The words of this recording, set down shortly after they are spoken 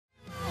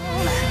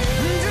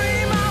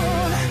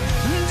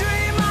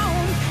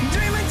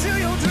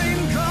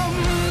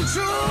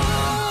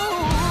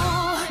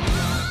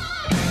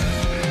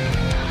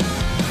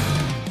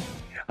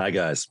Hi,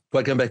 guys.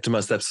 Welcome back to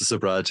My Steps to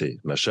Sobriety,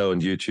 my show on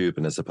YouTube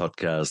and as a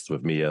podcast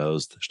with me, your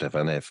host,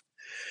 Stefan F.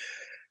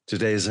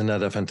 Today is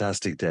another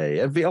fantastic day,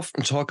 and we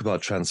often talk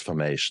about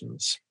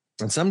transformations.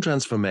 And some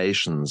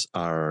transformations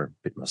are a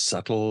bit more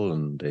subtle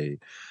and they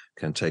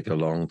can take a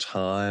long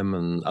time,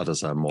 and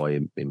others are more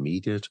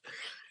immediate.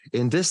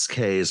 In this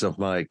case of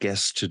my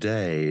guest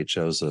today,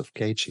 Joseph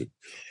Cagey,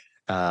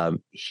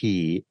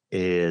 he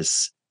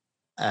is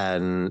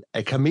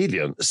a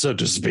chameleon, so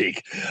to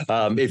speak.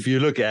 If you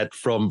look at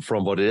from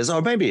what it is,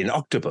 or maybe an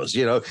octopus,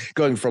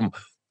 going from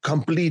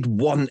complete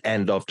one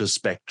end of the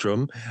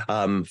spectrum,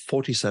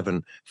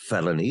 47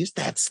 felonies,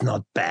 that's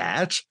not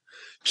bad,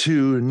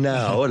 to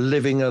now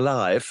living a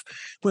life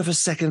with a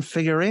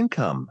second-figure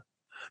income.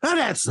 Now,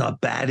 that's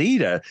not bad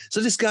either. So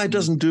this guy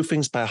doesn't do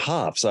things by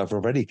halves. I've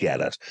already get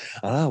it.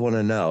 And I want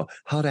to know,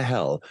 how the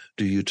hell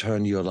do you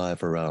turn your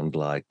life around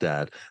like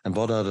that? And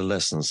what are the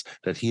lessons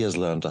that he has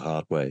learned the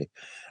hard way?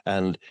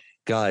 And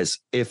guys,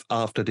 if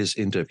after this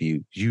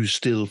interview you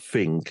still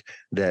think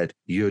that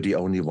you're the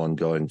only one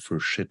going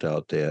through shit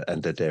out there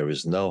and that there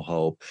is no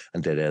hope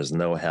and that there's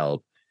no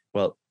help,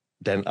 well,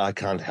 then I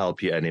can't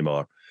help you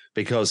anymore.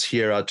 Because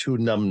here are two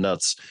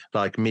numbnuts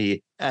like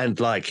me and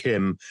like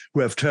him who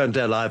have turned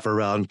their life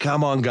around.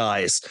 Come on,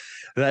 guys.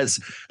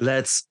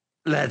 Let's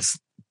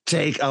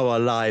take our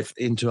life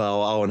into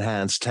our own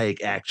hands,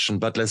 take action.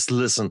 But let's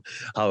listen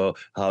how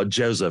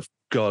Joseph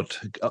got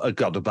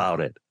about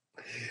it.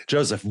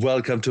 Joseph,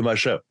 welcome to my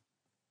show.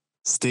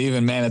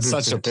 Stephen, man, it's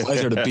such a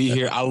pleasure to be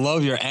here. I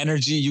love your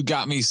energy. You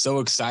got me so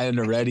excited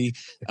already.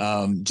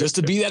 Just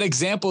to be that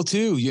example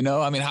too,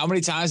 I mean, how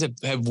many times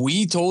have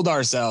we told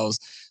ourselves,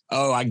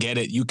 oh, I get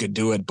it, you could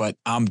do it, but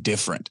I'm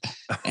different.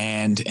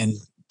 And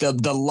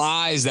the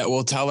lies that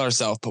we'll tell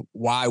ourselves, but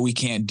why we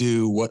can't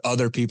do what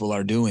other people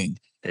are doing.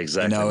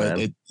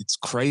 Exactly. It's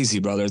crazy,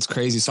 brother. It's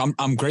crazy. So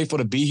I'm grateful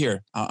to be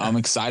here. I'm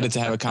excited to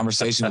have a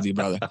conversation with you,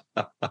 brother.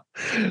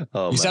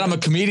 You said I'm a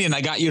comedian.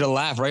 I got you to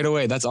laugh right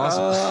away. That's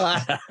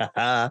awesome.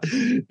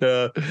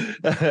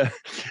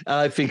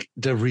 I think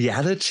the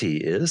reality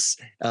is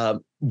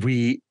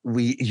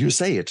you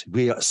say it.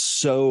 We are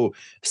so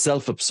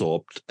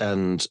self-absorbed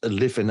and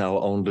live in our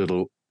own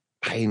little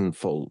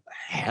painful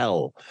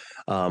hell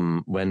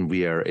when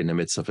we are in the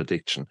midst of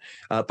addiction.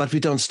 But we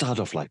don't start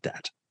off like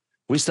that.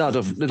 We start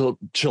off little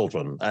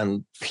children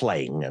and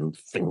playing and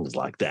things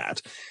like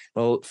that.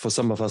 Well, for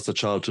some of us, the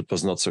childhood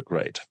was not so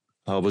great.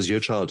 How was your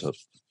childhood?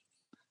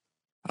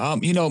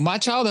 My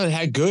childhood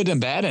had good and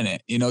bad in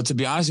it. To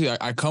be honest with you,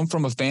 I come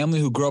from a family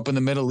who grew up in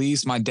the Middle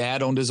East. My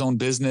dad owned his own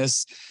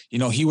business.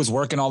 He was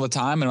working all the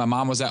time and my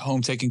mom was at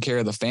home taking care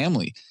of the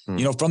family.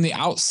 From the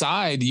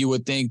outside, you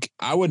would think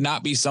I would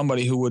not be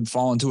somebody who would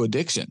fall into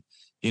addiction.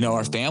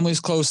 Our family's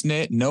close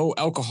knit, no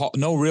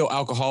real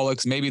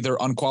alcoholics. Maybe they're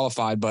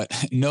unqualified, but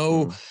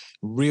no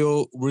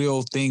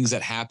real things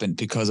that happened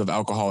because of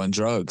alcohol and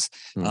drugs.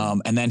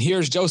 And then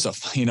here's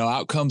Joseph,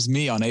 out comes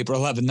me on April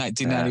 11,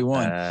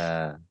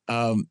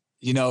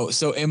 1991.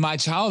 So in my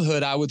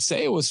childhood, I would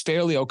say it was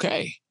fairly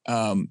okay.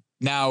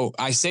 Now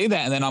I say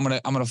that, and then I'm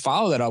going to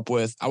follow that up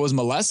with, I was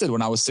molested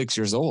when I was 6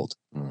 years old.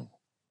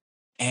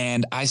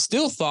 And I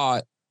still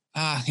thought,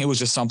 it was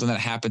just something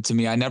that happened to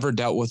me. I never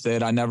dealt with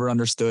it. I never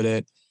understood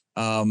it.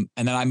 And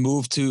then I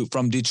moved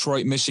from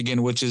Detroit,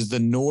 Michigan, which is the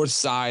north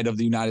side of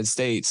the United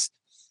States,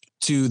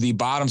 to the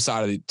bottom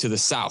side to the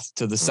south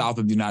of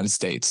the United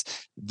States.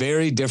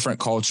 Very different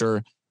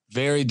culture,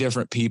 very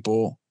different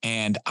people.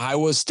 And I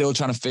was still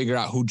trying to figure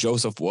out who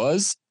Joseph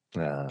was.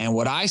 And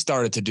what I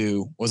started to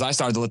do was I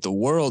started to let the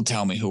world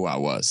tell me who I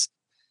was.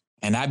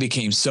 And I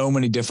became so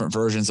many different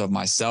versions of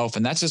myself.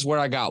 And that's just where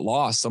I got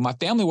lost. So my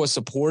family was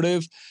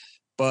supportive,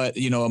 but,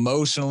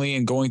 emotionally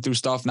and going through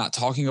stuff, not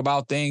talking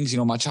about things,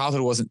 my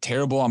childhood wasn't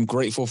terrible. I'm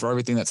grateful for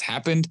everything that's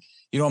happened.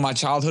 My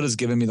childhood has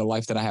given me the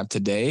life that I have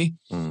today.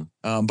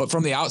 But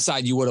from the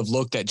outside, you would have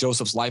looked at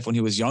Joseph's life when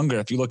he was younger.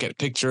 If you look at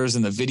pictures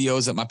and the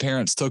videos that my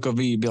parents took of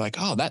me, you'd be like,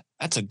 oh,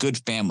 that's a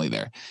good family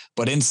there.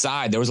 But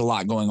inside, there was a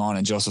lot going on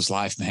in Joseph's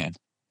life, man.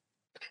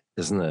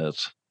 Isn't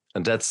it?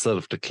 And that's sort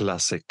of the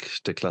classic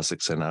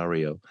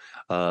scenario.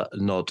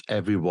 Not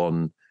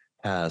everyone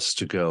has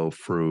to go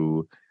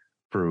through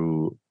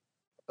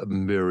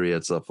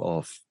myriads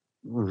of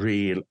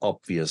real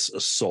obvious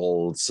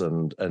assaults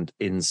and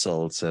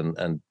insults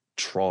and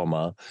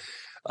trauma.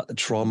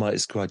 Trauma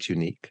is quite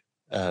unique,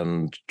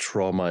 and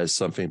trauma is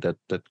something that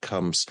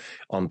comes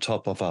on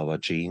top of our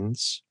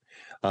genes.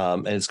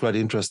 And it's quite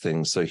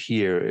interesting. So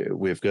here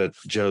we've got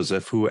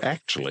Joseph, who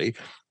actually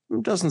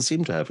doesn't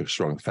seem to have a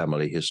strong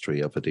family history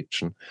of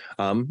addiction,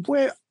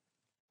 where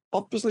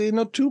obviously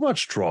not too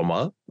much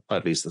trauma,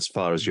 at least as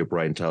far as your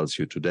brain tells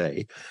you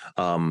today,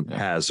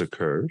 has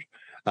occurred.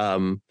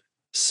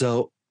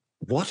 So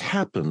what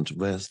happened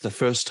was the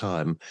first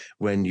time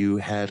when you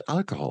had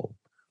alcohol,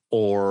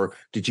 or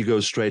did you go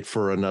straight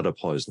for another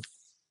poison?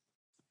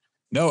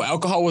 No,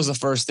 alcohol was the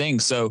first thing.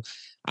 So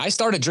I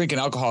started drinking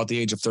alcohol at the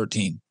age of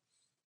 13.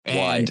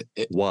 And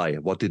Why?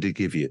 What did it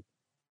give you?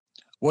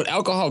 What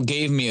alcohol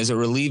gave me is it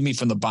relieved me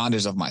from the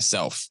bondage of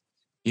myself.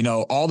 You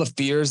know, all the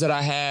fears that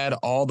I had,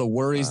 all the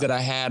worries that I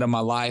had in my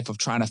life of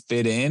trying to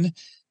fit in,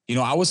 you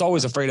know, I was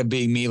always afraid of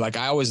being me. Like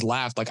I always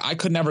laughed. Like I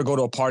could never go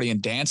to a party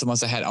and dance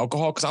unless I had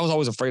alcohol because I was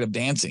always afraid of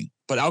dancing.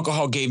 But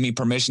alcohol gave me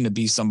permission to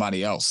be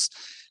somebody else.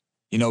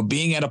 You know,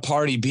 being at a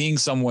party, being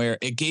somewhere,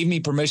 it gave me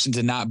permission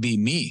to not be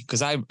me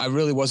because I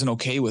really wasn't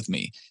okay with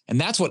me.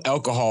 And that's what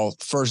alcohol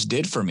first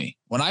did for me.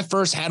 When I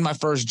first had my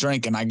first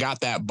drink and I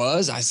got that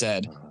buzz, I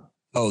said,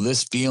 oh,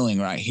 this feeling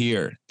right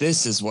here,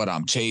 this is what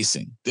I'm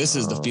chasing. This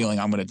is the feeling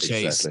I'm going to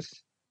chase. Exactly.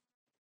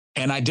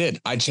 And I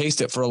did. I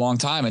chased it for a long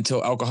time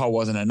until alcohol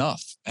wasn't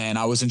enough. And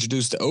I was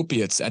introduced to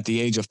opiates at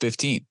the age of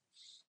 15.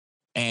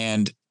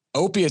 And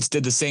opiates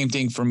did the same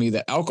thing for me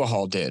that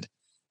alcohol did.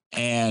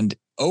 And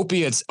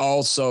opiates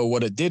also,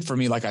 what it did for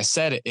me, like I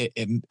said,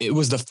 it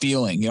was the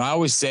feeling. You know, I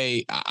always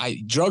say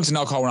drugs and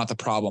alcohol were not the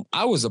problem.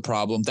 I was the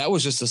problem. That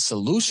was just a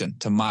solution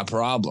to my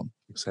problem.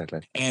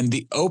 Exactly. And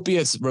the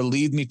opiates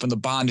relieved me from the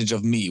bondage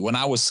of me. When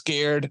I was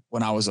scared,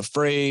 when I was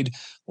afraid,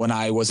 when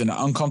I was in an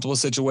uncomfortable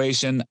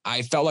situation,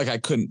 I felt like I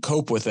couldn't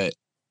cope with it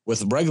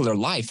with regular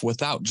life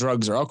without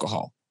drugs or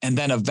alcohol. And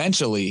then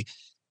eventually,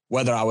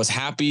 whether I was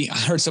happy, I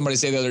heard somebody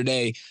say the other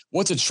day,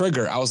 what's a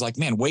trigger? I was like,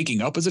 man,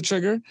 waking up is a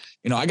trigger.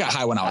 You know, I got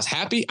high when I was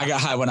happy. I got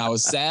high when I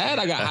was sad.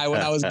 I got high when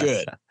I was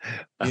good,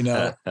 you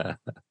know,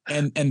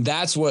 and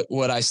that's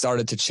what I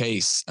started to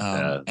chase.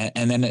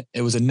 And then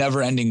it was a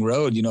never ending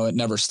road. You know, it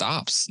never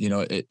stops. You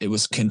know, it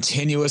was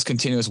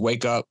continuous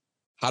wake up.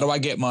 How do I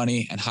get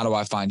money? And how do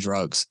I find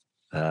drugs?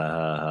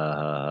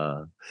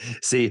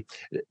 See,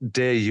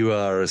 there you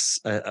are.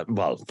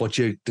 Well, what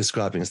you're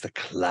describing is the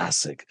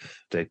classic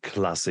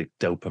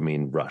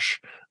dopamine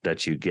rush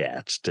that you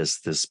get.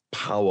 This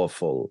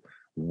powerful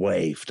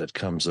wave that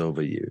comes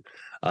over you.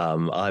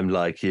 I'm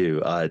like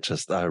you. I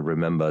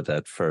remember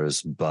that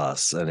first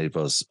bus, and it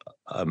was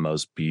a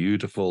most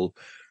beautiful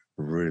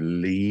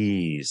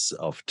release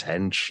of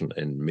tension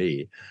in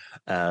me.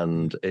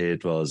 And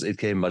it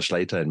came much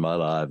later in my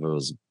life. It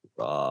was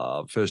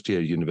first year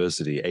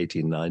university,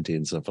 18,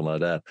 19, something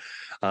like that.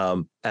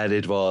 And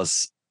it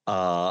was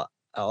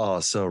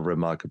so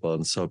remarkable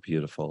and so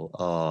beautiful.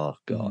 Oh,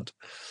 God.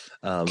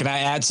 Can I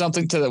add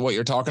something to what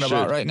you're talking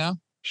about right now?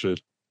 Sure.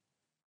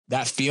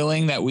 That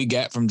feeling that we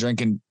get from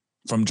drinking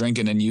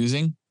and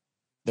using,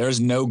 there's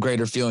no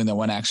greater feeling than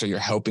when actually you're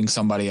helping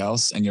somebody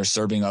else and you're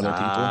serving other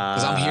people.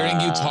 Because I'm hearing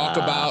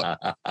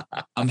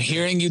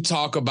you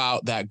talk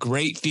about that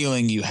great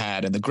feeling you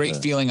had and the great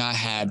feeling I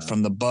had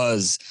from the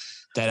buzz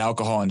that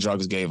alcohol and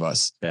drugs gave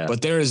us. Yeah.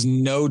 But there is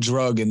no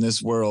drug in this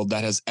world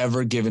that has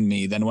ever given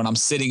me than when I'm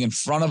sitting in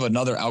front of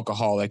another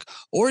alcoholic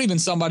or even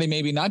somebody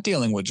maybe not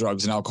dealing with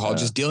drugs and alcohol,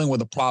 just dealing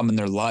with a problem in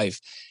their life.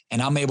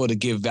 And I'm able to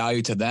give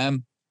value to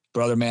them.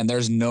 Brother, man,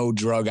 there's no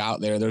drug out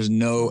there. There's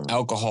no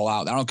alcohol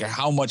out there. I don't care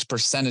how much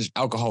percentage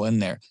alcohol in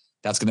there.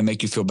 That's going to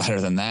make you feel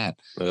better than that.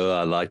 Oh,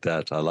 I like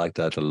that. I like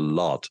that a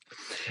lot.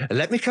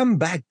 Let me come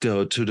back,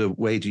 though, to the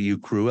way you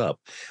grew up.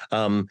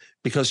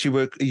 Because you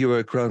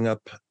were growing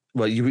up.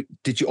 Well,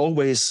 did you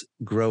always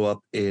grow up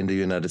in the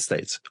United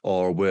States,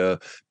 or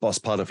was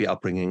part of your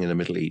upbringing in the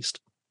Middle East?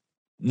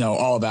 No,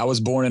 all of it. I was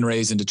born and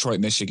raised in Detroit,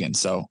 Michigan,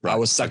 so I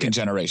was second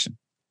generation.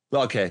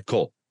 Okay,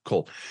 cool.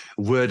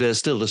 Were there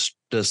still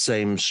the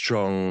same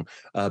strong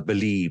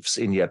beliefs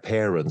in your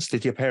parents?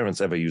 Did your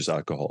parents ever use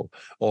alcohol,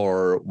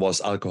 or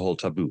was alcohol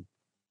taboo?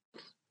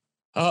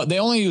 They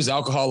only use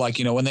alcohol, like,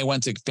 you know, when they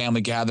went to family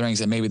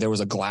gatherings and maybe there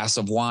was a glass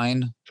of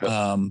wine.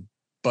 Sure.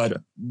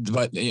 But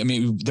I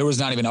mean, there was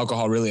not even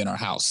alcohol really in our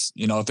house.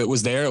 You know, if it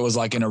was there, it was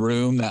like in a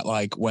room that,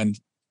 like, when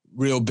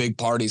real big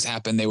parties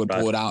happen, they would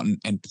pull it out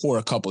and pour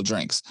a couple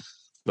drinks.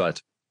 Right.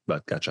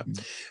 Gotcha.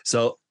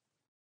 So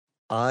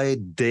I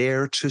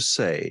dare to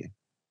say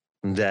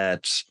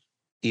that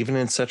even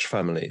in such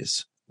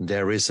families,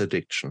 there is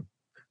addiction.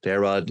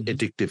 There are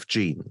addictive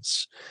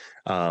genes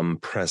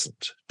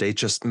present. They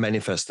just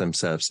manifest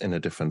themselves in a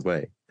different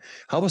way.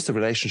 How was the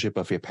relationship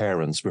of your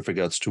parents with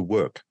regards to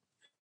work?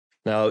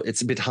 Now,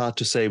 it's a bit hard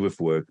to say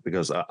with work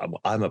because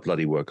I'm a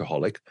bloody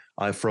workaholic.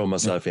 I throw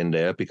myself in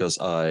there because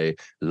I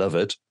love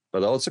it,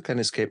 but I also can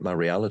escape my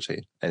reality.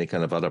 Any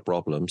kind of other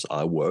problems,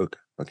 I work.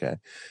 Okay.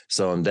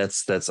 So, and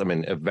that's I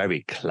mean, a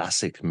very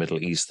classic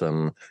Middle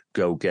Eastern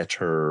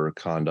go-getter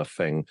kind of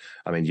thing.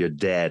 I mean, your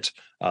dad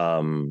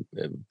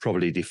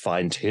probably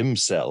defined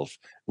himself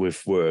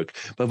with work.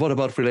 But what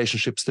about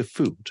relationships to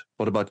food?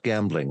 What about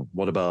gambling?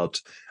 What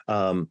about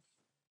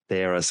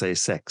dare I say,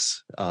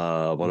 sex?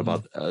 What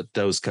about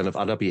those kind of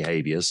other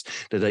behaviors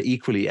that are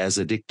equally as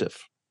addictive?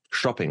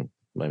 Shopping,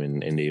 I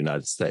mean, in the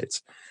United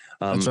States.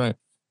 That's right.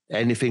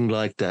 Anything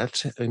like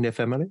that in your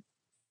family?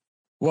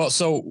 Well,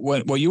 so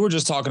what you were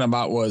just talking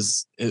about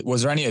was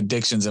there any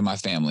addictions in my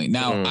family?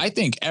 Now, I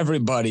think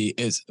everybody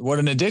what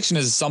an addiction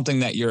is something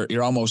that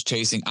you're almost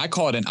chasing. I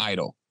call it an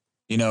idol.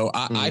 You know,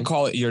 I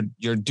call it you're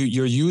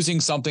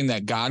using something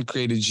that God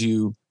created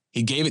you.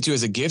 He gave it to you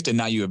as a gift, and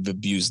now you have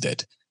abused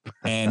it.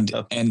 And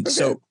okay.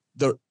 So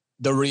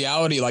the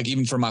reality, like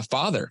even for my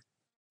father,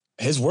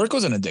 his work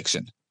was an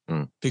addiction.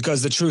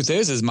 Because the truth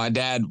is my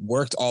dad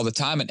worked all the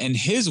time, and in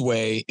his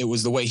way, it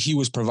was the way he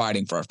was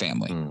providing for our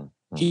family.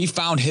 He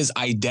found his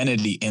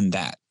identity in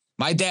that.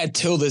 My dad,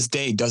 till this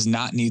day, does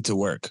not need to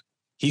work.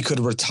 He could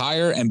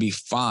retire and be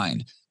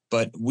fine.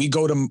 But we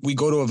go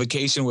to a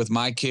vacation with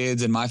my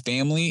kids and my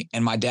family,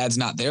 and my dad's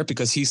not there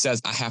because he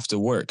says, I have to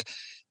work.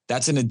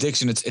 That's an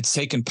addiction. It's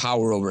taken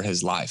power over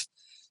his life.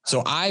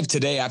 So I've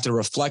today, after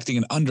reflecting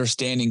and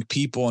understanding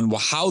people and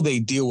how they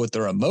deal with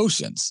their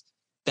emotions,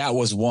 that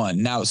was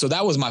one. Now, so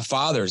that was my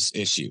father's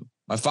issue.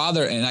 My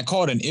father, and I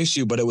call it an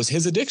issue, but it was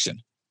his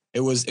addiction.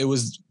 It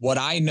was what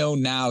I know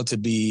now to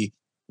be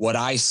what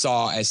I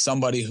saw as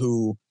somebody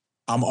who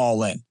I'm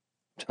all in.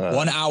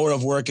 1 hour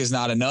of work is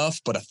not enough,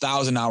 but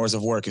 1,000 hours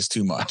of work is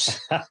too much.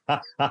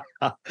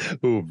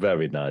 Ooh,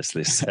 very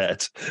nicely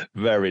said.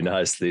 Very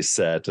nicely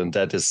said. And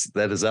that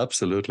is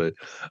absolutely,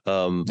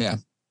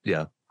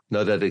 yeah.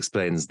 No, that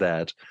explains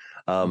that.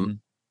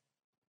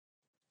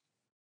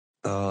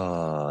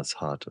 Oh, it's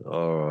hard.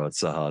 Oh, it's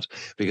so hard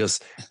because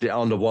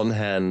on the one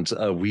hand,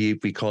 we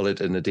call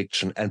it an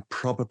addiction, and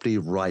probably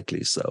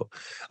rightly so.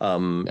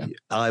 I'm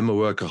a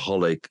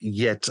workaholic,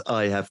 yet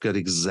I have got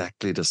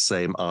exactly the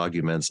same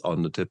arguments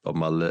on the tip of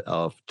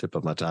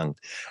my tongue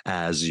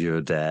as your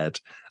dad.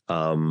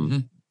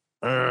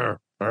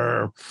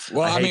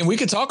 Well, I mean, we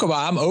could talk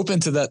about. I'm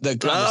open to the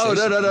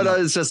conversation. No.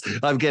 It's just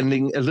I'm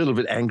getting a little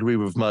bit angry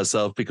with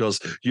myself because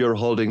you're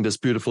holding this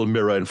beautiful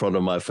mirror in front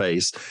of my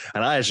face,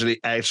 and I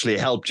actually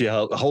helped you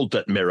hold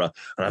that mirror,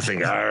 and I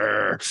think,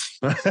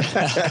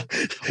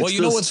 well, you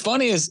know what's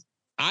funny is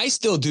I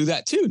still do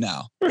that too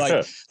now.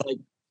 Like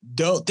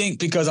don't think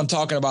because I'm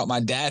talking about my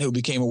dad who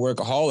became a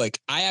workaholic.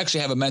 I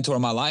actually have a mentor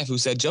in my life who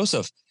said,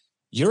 Joseph,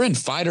 you're in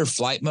fight or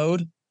flight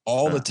mode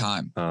all the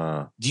time.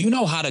 Do you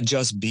know how to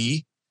just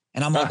be?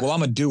 And I'm like, well,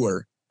 I'm a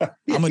doer.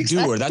 I'm a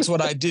doer. That's what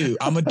I do.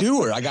 I'm a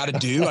doer. I got to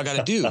do.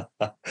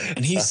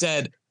 And he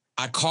said,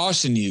 I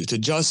caution you to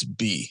just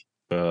be,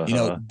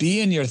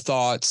 be in your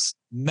thoughts,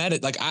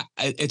 meditate. Like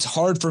it's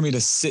hard for me to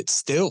sit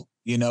still.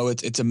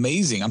 It's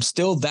amazing. I'm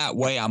still that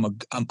way. I'm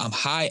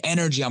high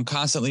energy. I'm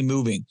constantly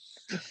moving.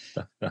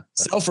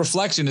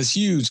 Self-reflection is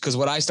huge because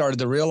what I started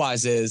to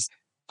realize is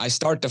I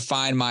start to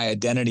find my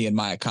identity in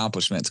my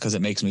accomplishments because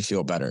it makes me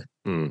feel better.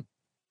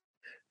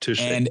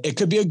 And it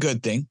could be a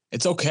good thing.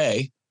 It's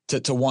okay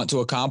to want to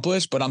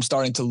accomplish, but I'm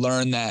starting to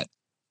learn that,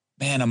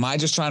 man, am I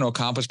just trying to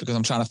accomplish because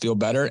I'm trying to feel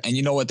better? And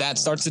you know what that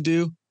starts to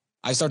do?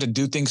 I start to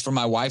do things for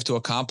my wife to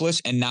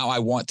accomplish. And now I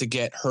want to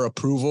get her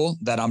approval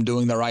that I'm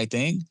doing the right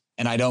thing.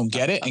 And I don't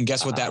get it. And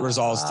guess what that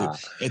resolves to?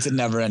 It's a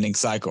never ending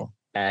cycle.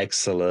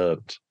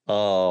 Excellent.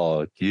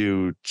 Oh,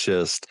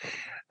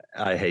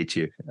 I hate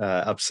you.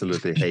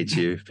 Absolutely hate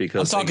you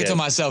because I'm talking to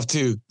myself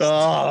too.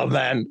 Oh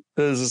man,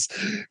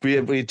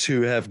 we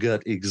two have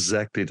got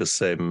exactly the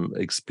same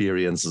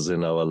experiences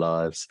in our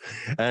lives,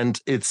 and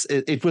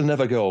it will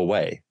never go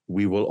away.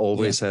 We will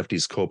always have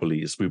these core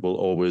beliefs. We will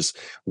always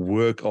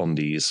work on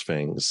these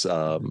things,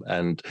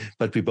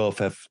 but we both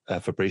have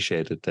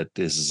appreciated that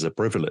this is a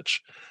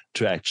privilege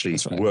to actually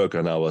work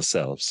on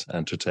ourselves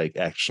and to take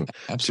action,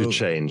 to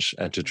change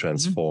and to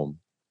transform.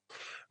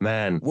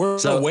 Man, we're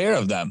aware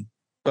of them.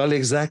 Well,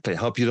 exactly.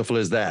 How beautiful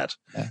is that?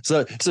 Yeah.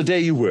 So there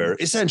you were,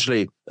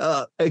 essentially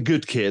a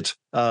good kid,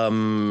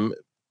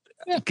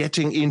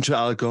 getting into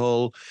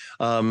alcohol,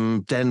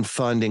 then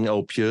finding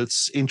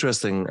opiates.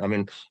 Interesting. I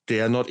mean,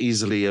 they are not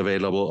easily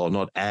available or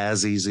not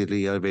as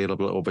easily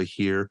available over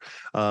here.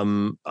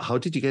 How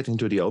did you get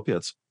into the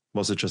opiates?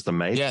 Was it just a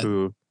mate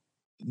who?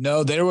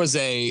 No, there was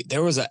an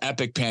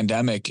epic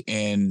pandemic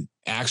in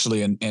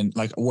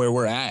like where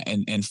we're at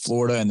in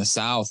Florida in the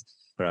South.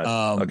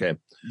 Right. Okay.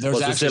 There's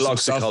was it still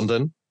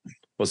OxyContin?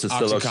 Was it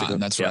still OxyContin?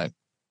 That's right.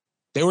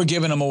 They were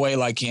giving them away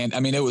like candy. I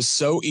mean, it was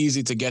so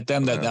easy to get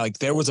them that like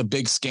there was a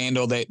big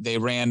scandal. They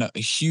ran a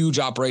huge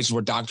operation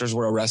where doctors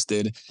were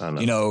arrested.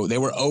 They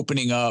were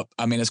opening up.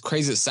 I mean, as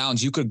crazy as it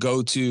sounds, you could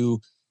go to,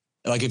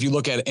 like, if you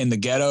look at it in the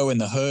ghetto, in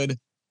the hood,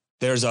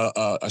 there's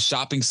a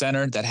shopping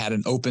center that had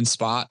an open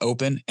spot,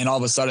 and all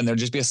of a sudden there'd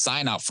just be a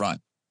sign out front.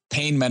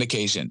 Pain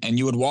medication, and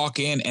you would walk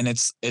in and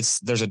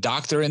there's a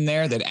doctor in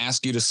there that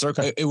asked you to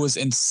circle. It was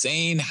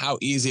insane how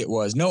easy it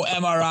was. No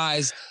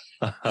MRIs.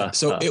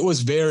 So it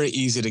was very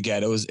easy to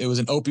get. It was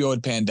an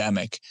opioid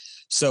pandemic.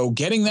 So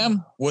getting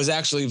them was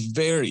actually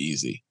very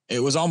easy.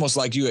 It was almost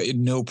like you had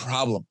no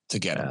problem to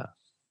get them.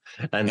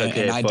 And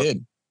I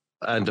did.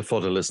 And for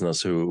the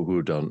listeners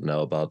who don't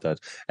know about that,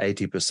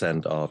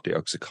 80% of the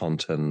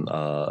OxyContin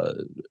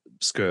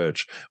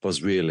scourge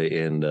was really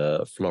in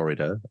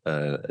Florida,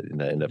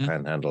 in the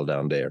Panhandle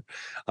down there.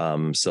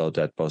 So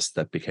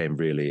that became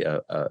really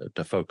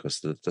the focus,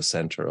 the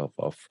center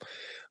of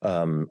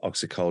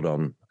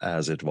oxycodone,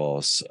 as it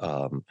was.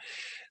 And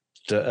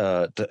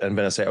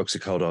when I say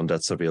oxycodone,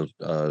 that's a real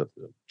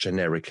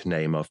generic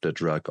name of the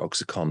drug.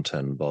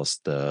 OxyContin was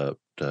the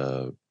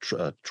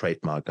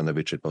trademark under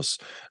which it was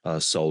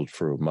sold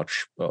through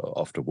much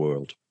of the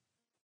world.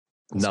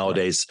 That's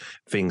Nowadays,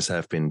 things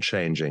have been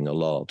changing a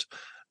lot.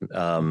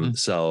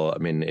 So, I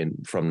mean,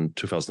 from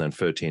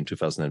 2013,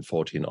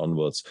 2014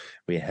 onwards,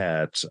 we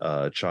had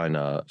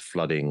China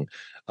flooding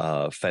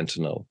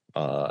fentanyl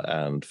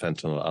and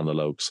fentanyl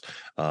analogs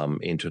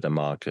into the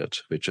market,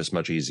 which is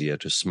much easier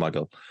to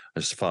smuggle,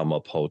 is far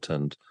more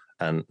potent,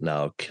 and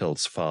now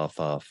kills far,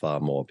 far, far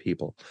more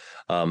people.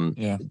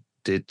 Yeah.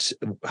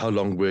 How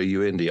long were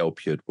you in the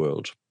opioid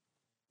world?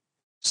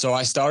 So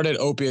I started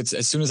opiates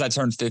as soon as I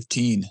turned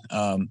 15,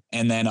 and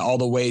then all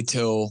the way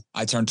till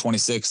I turned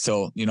 26.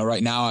 Till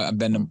right now I've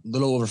been a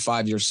little over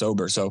 5 years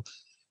sober. So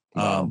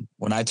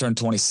when I turned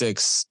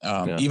 26,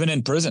 even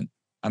in prison,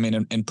 I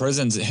mean, in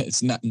prisons,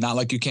 it's not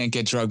like you can't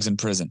get drugs in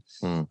prison.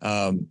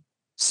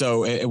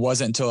 So it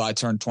wasn't until I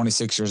turned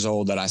 26 years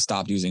old that I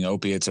stopped using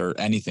opiates or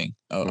anything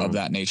of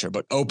that nature.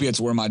 But opiates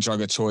were my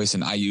drug of choice,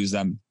 and I used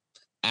them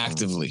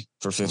actively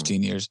for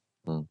 15 years.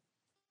 And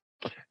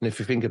if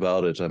you think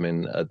about it, I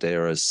mean,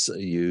 there's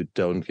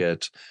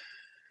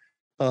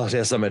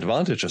some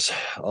advantages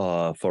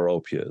for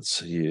opiates.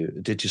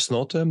 Did you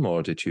snort them,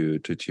 or did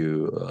you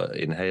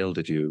inhale?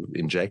 Did you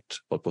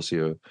inject? What was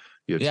your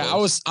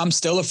choice? I'm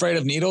still afraid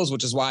of needles,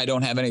 which is why I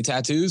don't have any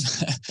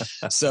tattoos.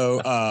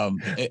 So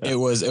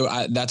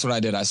that's what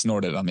I did. I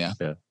snorted them. Yeah.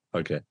 Yeah.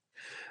 Okay.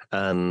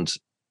 And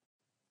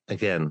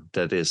again,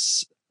 it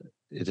is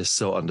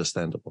so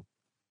understandable,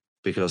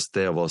 because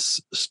there was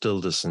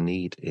still this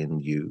need in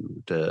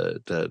you,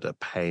 the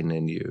pain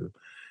in you,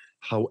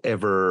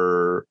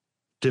 however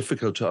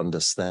difficult to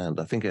understand.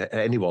 I think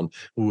anyone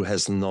who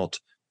has not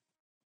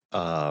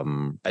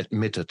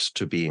admitted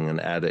to being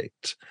an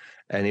addict,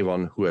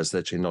 anyone who has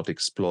actually not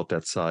explored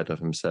that side of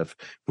himself,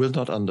 will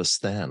not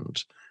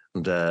understand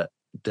the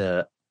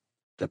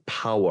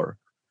power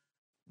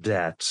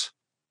that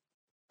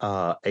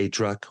a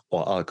drug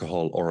or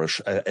alcohol or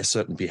a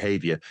certain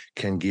behavior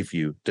can give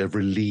you. The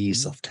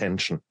release of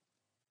tension,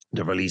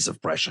 the release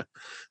of pressure,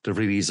 the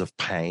release of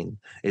pain.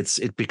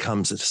 It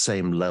becomes at the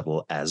same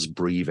level as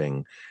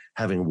breathing,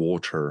 having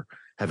water,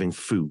 having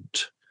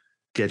food,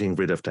 getting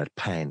rid of that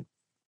pain.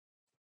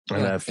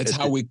 And it's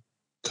how we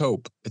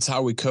cope. It's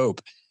how we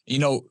cope.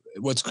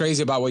 What's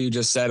crazy about what you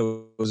just said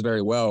was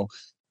very well.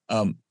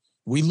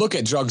 We look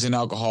at drugs and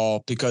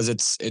alcohol because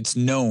it's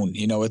known,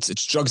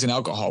 it's drugs and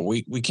alcohol.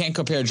 We can't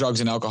compare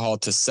drugs and alcohol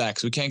to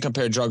sex. We can't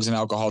compare drugs and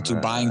alcohol to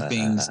buying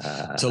things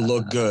to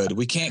look good.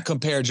 We can't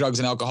compare drugs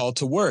and alcohol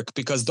to work,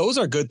 because those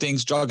are good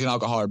things. Drugs and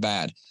alcohol are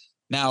bad.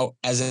 Now,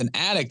 as an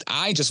addict,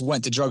 I just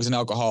went to drugs and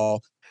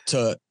alcohol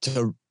to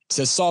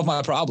solve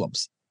my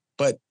problems.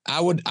 But I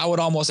would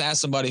almost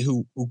ask somebody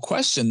who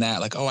questioned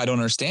that, like, oh, I don't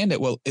understand it.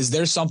 Well, is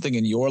there something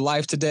in your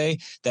life today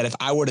that if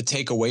I were to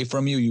take away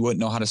from you, you wouldn't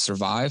know how to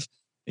survive?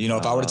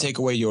 If I were to take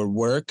away your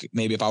work,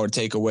 maybe if I were to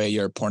take away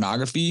your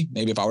pornography,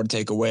 maybe if I were to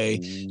take away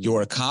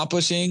your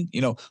accomplishing,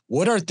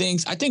 what are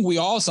things? I think we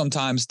all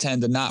sometimes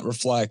tend to not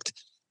reflect,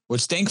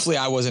 which thankfully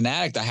I was an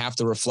addict. I have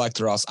to reflect,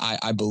 or else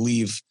I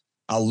believe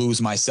I'll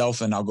lose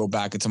myself and I'll go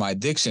back into my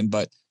addiction.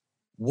 But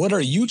what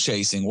are you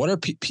chasing? What are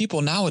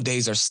people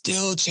nowadays are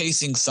still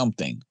chasing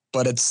something,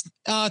 but it's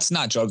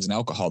not drugs and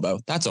alcohol, though.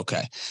 That's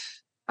okay.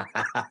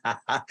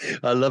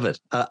 I love it.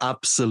 I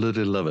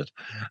absolutely love it.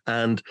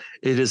 And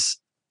it is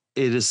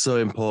so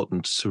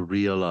important to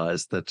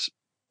realize that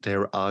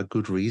there are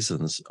good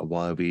reasons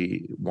why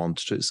we want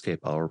to escape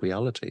our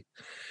reality.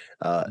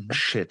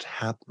 Shit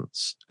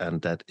happens,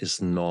 and that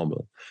is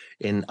normal.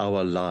 In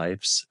our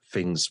lives,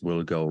 things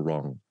will go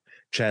wrong.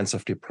 Chance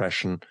of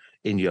depression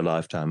in your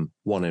lifetime,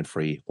 1 in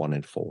 3, 1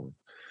 in 4.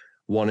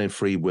 1 in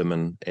 3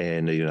 women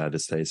in the United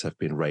States have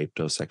been raped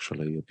or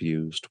sexually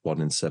abused.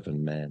 1 in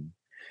 7 men.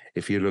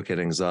 If you look at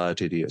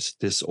anxiety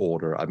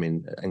disorder, I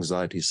mean,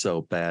 anxiety is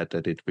so bad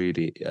that it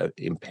really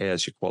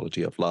impairs your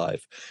quality of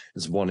life.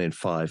 It's 1 in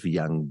 5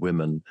 young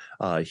women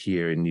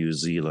here in New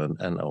Zealand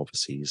and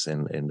overseas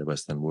in the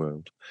Western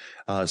world.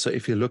 So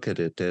if you look at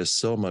it, there's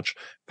so much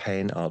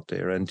pain out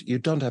there, and you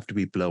don't have to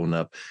be blown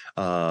up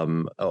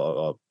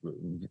or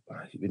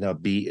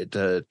be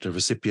the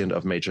recipient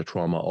of major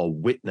trauma or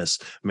witness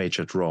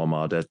major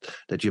trauma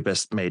that your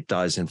best mate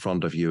dies in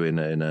front of you in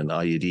an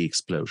IED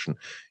explosion.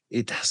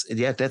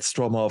 That's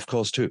trauma, of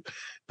course, too.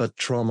 But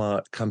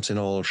trauma comes in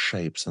all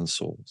shapes and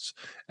sorts,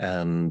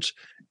 and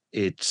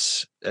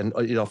it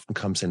often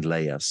comes in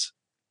layers.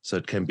 So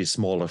it can be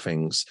smaller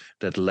things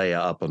that layer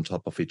up on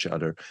top of each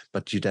other,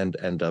 but you then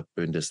end up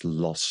in this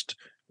lost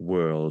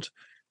world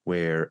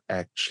where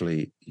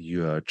actually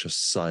you are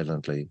just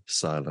silently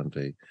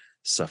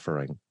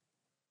suffering.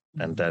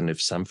 And then if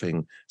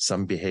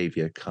some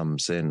behavior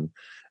comes in,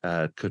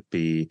 could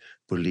be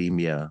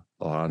bulimia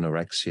or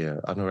anorexia.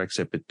 Anorexia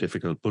a bit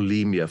difficult.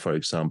 Bulimia, for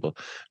example,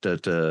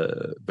 that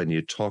when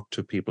you talk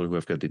to people who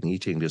have got an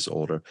eating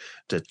disorder,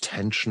 the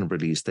tension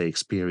release they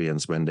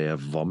experience when they have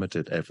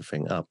vomited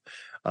everything up,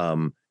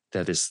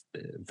 that is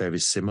very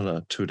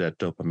similar to that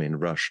dopamine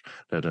rush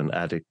that an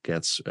addict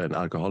gets, an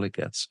alcoholic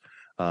gets.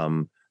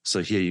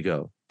 So here you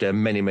go. There are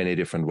many, many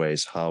different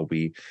ways how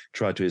we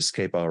try to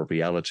escape our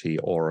reality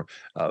or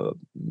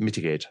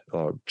mitigate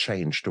or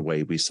change the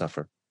way we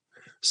suffer.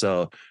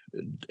 So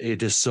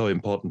it is so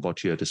important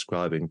what you're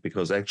describing,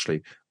 because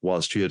actually,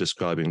 whilst you're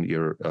describing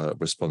your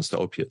response to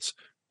opiates,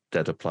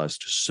 that applies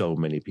to so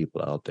many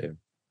people out there.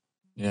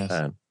 Yes.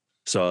 And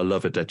so I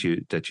love it that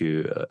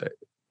you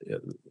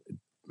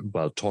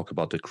talk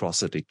about the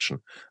cross addiction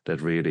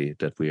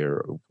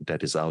that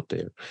is out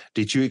there.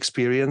 Did you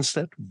experience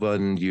that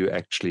when you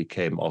actually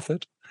came off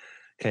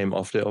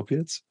the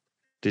opiates?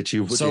 Did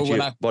your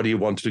body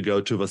want to go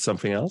to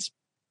something else?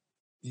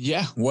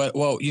 Yeah.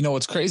 Well,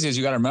 what's crazy is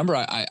you got to remember,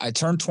 I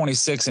turned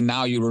 26 and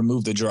now you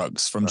remove the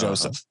drugs from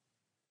Joseph.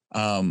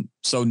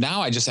 So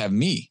now I just have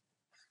me.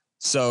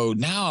 So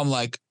now I'm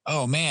like,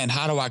 oh man,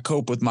 how do I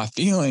cope with my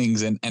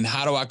feelings and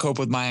how do I cope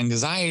with my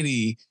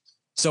anxiety?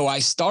 So I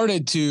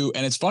started to,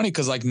 and it's funny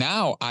because like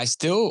now I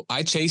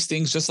chase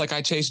things just like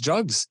I chase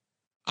drugs.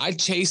 I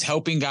chase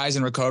helping guys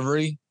in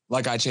recovery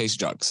like I chase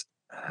drugs.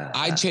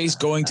 I chase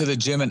going to the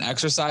gym and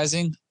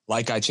exercising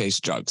like I chase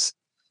drugs.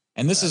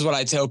 And this is what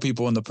I tell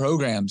people in the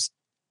programs.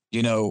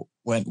 When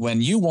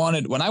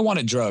I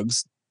wanted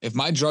drugs, if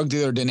my drug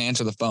dealer didn't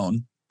answer the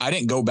phone, I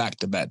didn't go back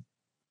to bed.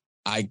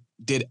 I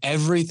did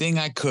everything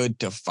I could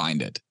to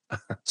find it.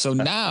 So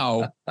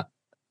now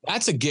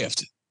that's a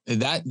gift.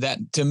 That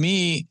to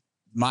me,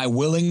 my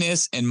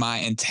willingness and my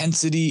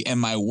intensity and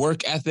my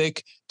work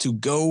ethic to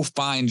go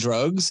find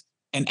drugs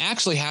and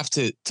actually have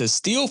to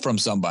steal from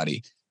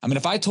somebody. I mean,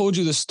 if I told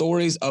you the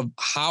stories of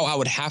how I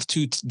would have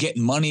to get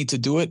money to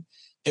do it,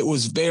 it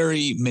was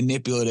very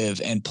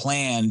manipulative and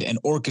planned and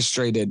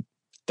orchestrated.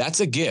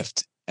 That's a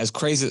gift, as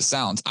crazy as it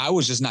sounds. I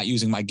was just not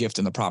using my gift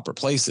in the proper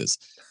places.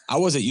 I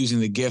wasn't using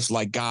the gift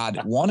like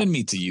God wanted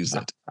me to use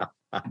it.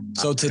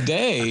 So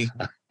today,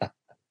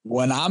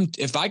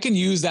 if I can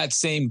use that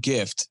same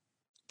gift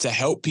to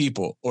help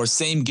people, or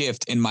same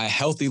gift in my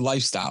healthy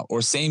lifestyle,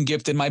 or same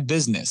gift in my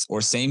business,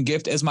 or same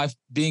gift as my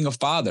being a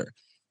father,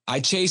 I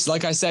chase,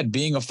 like I said,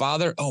 being a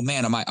father. Oh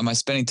man, am I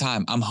spending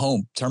time? I'm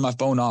home. Turn my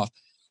phone off.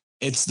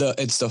 It's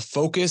the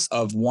focus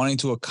of wanting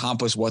to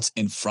accomplish what's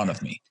in front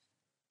of me,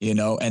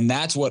 and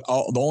that's the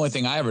only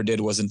thing I ever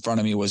did was in front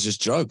of me was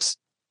just drugs.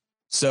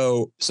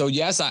 So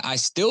yes, I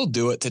still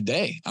do it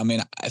today. I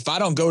mean, if I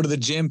don't go to the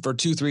gym for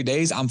 2-3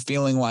 days, I'm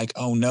feeling like,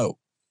 oh no,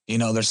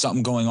 there's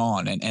something going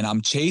on and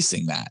I'm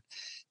chasing that,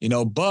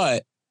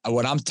 but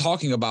what I'm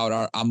talking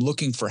about I'm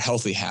looking for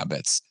healthy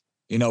habits.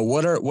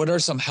 What are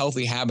some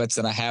healthy habits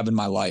that I have in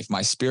my life,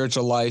 my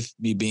spiritual life,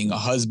 me being a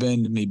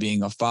husband, me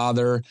being a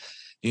father,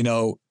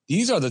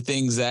 these are the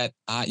things that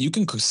you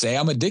can say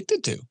I'm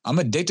addicted to. I'm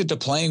addicted to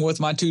playing with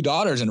my 2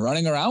 daughters and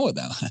running around with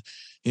them.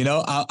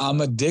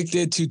 I'm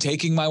addicted to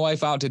taking my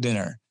wife out to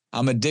dinner.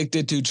 I'm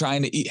addicted to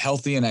trying to eat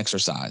healthy and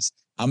exercise.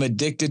 I'm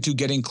addicted to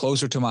getting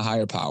closer to my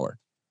higher power.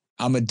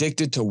 I'm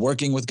addicted to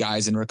working with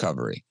guys in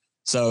recovery.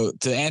 So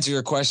to answer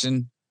your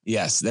question,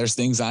 yes, there's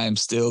things I am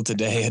still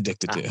today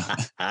addicted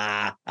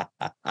to.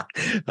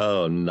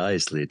 Oh,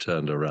 nicely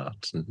turned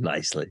around.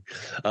 Nicely.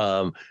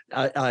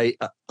 I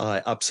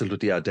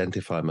absolutely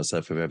identify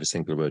myself with every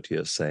single word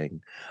you're saying.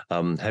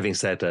 Having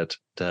said that,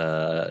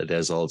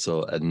 there's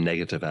also a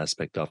negative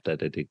aspect of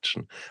that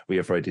addiction. We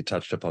have already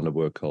touched upon the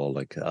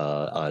workaholic.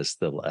 I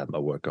still am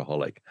a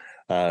workaholic.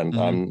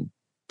 And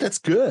that's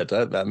good.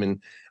 I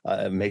mean,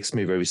 it makes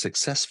me very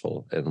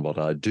successful in what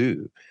I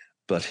do,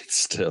 but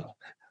it's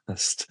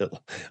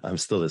I'm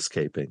still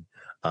escaping.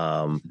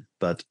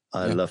 But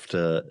I love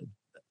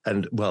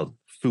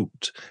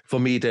food. For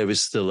me, there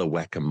is still a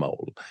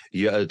whack-a-mole.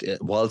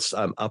 Whilst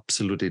I'm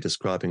absolutely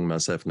describing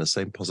myself in the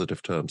same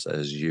positive terms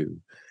as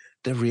you,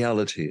 the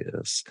reality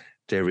is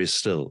there is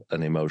still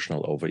an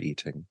emotional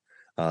overeating.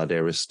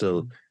 There is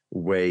still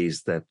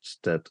ways that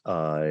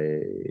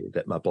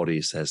my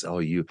body says,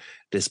 oh,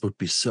 this would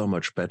be so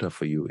much better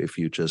for you if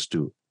you just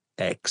do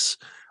X,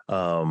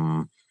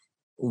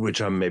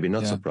 which I'm maybe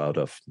not so proud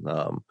of.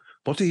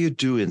 What do you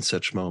do in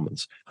such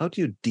moments? How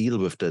do you deal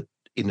with the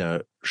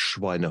inner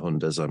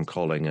Schweinehund, as I'm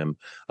calling him,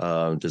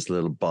 this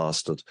little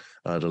bastard,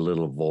 the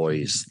little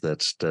voice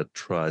that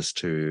tries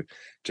to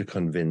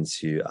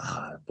convince you,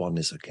 one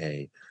is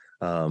okay,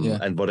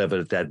 and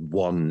whatever that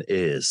one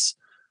is.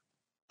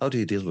 How do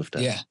you deal with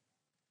that? Yeah.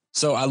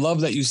 So I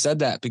love that you said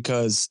that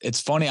because it's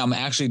funny. I'm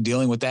actually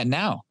dealing with that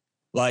now.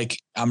 Like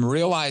I'm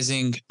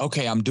realizing,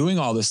 okay, I'm doing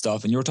all this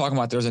stuff and you were talking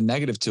about there's a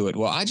negative to it.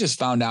 Well, I just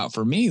found out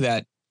for me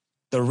that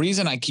the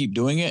reason I keep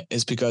doing it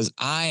is because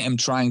I am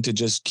trying to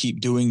just keep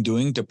doing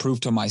to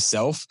prove to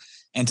myself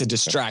and to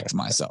distract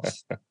myself.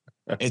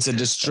 It's a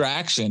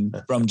distraction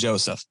from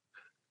Joseph.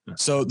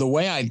 So the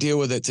way I deal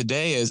with it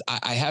today is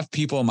I have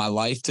people in my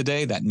life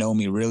today that know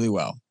me really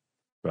well.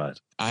 Right.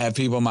 I have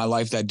people in my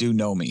life that do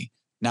know me.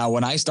 Now,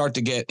 when I start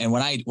to get, and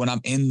when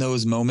I'm in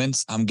those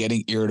moments, I'm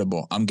getting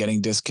irritable. I'm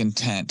getting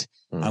discontent.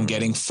 I'm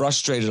getting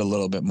frustrated a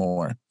little bit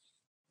more.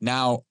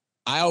 Now,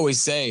 I always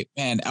say,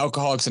 man,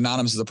 Alcoholics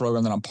Anonymous is a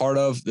program that I'm part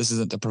of. This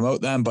isn't to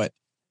promote them, but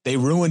they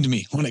ruined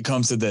me when it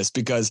comes to this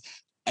because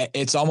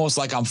it's almost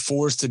like I'm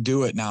forced to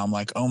do it now. I'm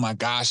like, oh my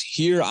gosh,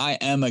 here I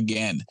am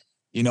again.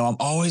 I'm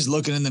always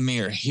looking in the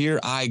mirror. Here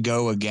I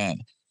go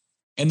again.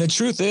 And the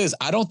truth is,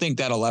 I don't think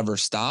that'll ever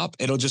stop.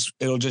 It'll just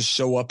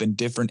show up in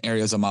different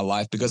areas of my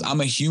life because I'm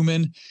a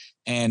human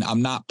and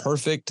I'm not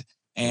perfect.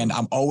 And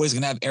I'm always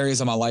going to have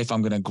areas of my life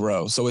I'm going to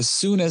grow. So as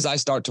soon as I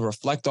start to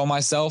reflect on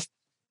myself,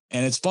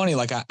 and it's funny,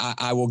 like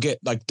I will get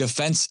like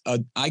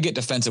I get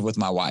defensive with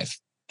my wife.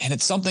 And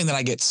it's something that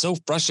I get so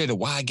frustrated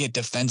why I get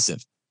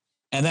defensive.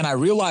 And then I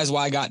realize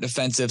why I got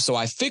defensive. So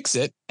I fix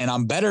it and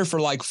I'm better for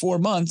like 4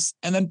 months.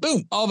 And then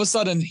boom, all of a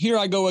sudden, here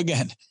I go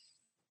again.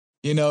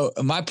 You know,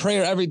 my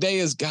prayer every day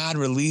is, God,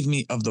 relieve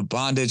me of the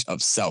bondage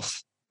of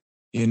self.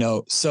 You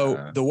know,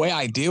 so the way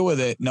I deal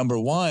with it, number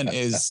one,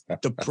 is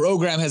the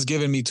program has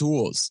given me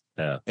tools.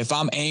 Yeah. If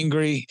I'm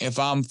angry, if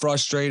I'm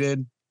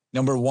frustrated,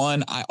 number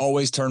one, I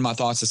always turn my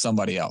thoughts to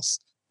somebody else.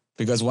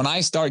 Because when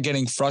I start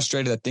getting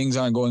frustrated that things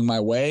aren't going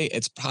my way,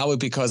 it's probably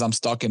because I'm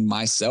stuck in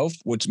myself,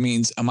 which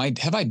means,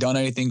 have I done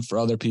anything for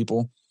other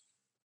people?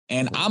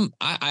 And I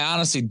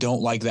honestly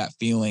don't like that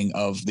feeling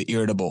of the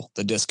irritable,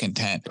 the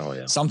discontent. Oh,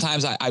 yeah.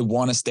 Sometimes I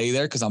want to stay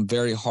there because I'm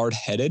very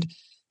hard-headed.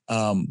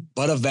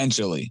 But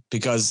eventually,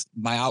 because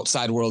my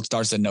outside world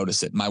starts to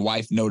notice it, my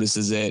wife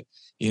notices it,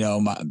 you know,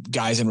 my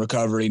guys in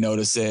recovery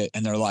notice it,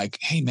 and they're like,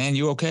 hey man,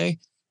 you okay?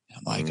 And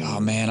I'm like, oh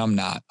man, I'm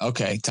not.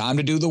 Okay, time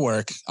to do the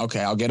work.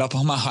 Okay, I'll get up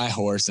on my high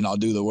horse and I'll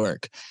do the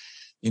work.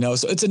 You know,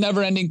 so it's a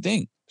never ending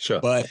thing.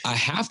 Sure. But I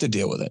have to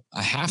deal with it.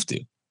 I have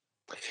to.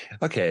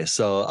 Okay,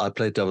 so I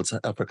play devil's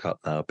advocate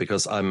now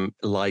because I'm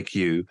like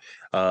you.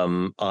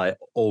 I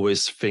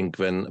always think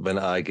when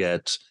I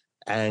get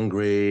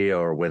angry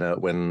or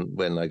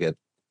when I get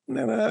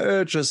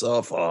urges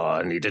of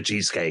I need a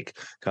cheesecake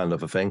kind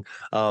of a thing,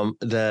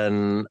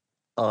 then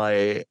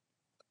I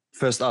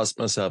first ask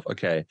myself,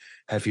 okay,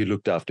 have you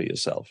looked after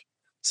yourself?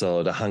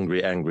 So the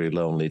hungry, angry,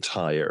 lonely,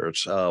 tired.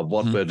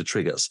 What were the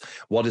triggers?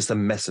 What is the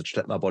message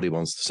that my body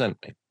wants to send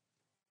me?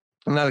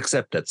 And I'll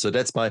accept that. So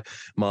that's my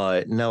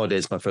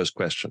nowadays my first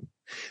question.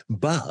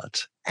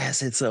 But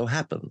as it so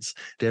happens,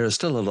 there are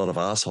still a lot of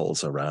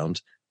assholes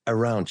around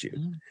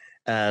you.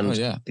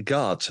 And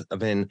God, I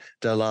mean,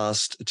 the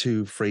last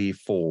 2, 3,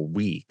 4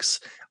 weeks,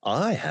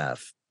 I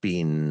have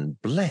been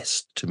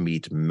blessed to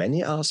meet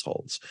many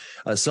assholes.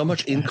 So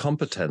much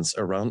incompetence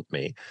around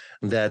me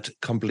that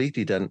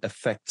completely then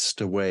affects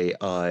the way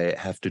I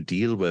have to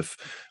deal with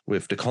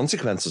the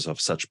consequences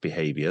of such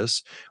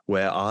behaviors,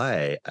 where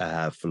I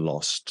have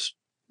lost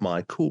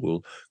my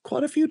cool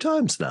quite a few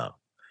times now.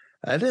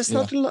 And it's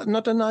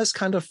not a nice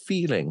kind of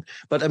feeling.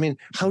 But I mean,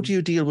 how do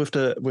you deal with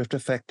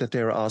the fact that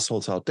there are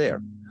assholes out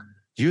there?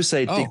 You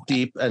say dig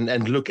deep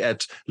and look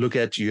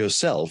at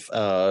yourself,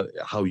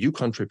 how you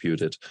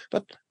contributed.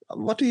 But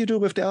what do you do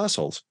with the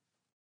assholes?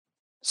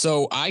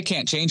 So I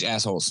can't change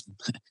assholes.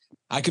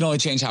 I can only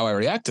change how I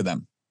react to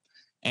them.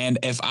 And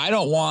if I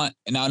don't want,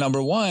 now,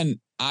 number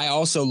one, I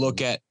also look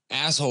at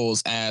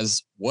assholes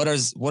as what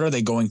are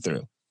they going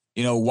through?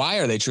 You know, why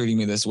are they treating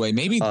me this way?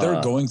 Maybe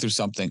they're going through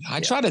something.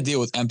 I try to deal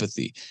with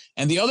empathy.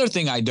 And the other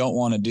thing I don't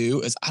want to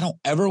do is I don't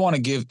ever want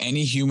to give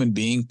any human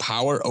being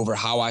power over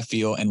how I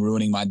feel and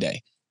ruining my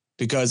day.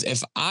 Because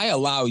if I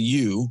allow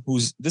you,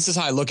 this is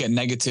how I look at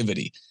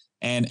negativity.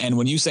 And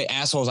when you say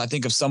assholes, I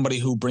think of somebody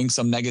who brings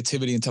some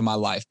negativity into my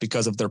life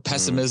because of their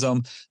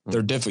pessimism.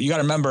 They're different. You got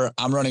to remember,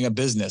 I'm running a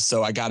business.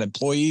 So I got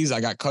employees, I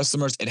got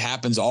customers. It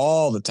happens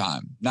all the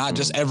time, not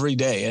just every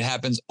day. It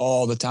happens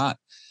all the time.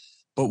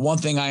 But one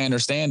thing I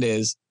understand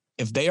is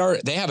if they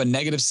have a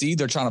negative seed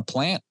they're trying to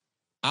plant,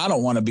 I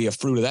don't want to be a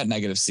fruit of that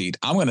negative seed.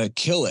 I'm going to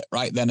kill it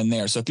right then and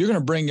there. So if you're going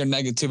to bring your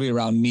negativity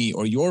around me,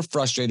 or you're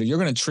frustrated, you're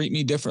going to treat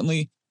me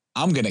differently,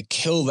 I'm going to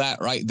kill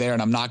that right there.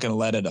 And I'm not going to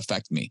let it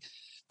affect me.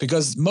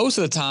 Because most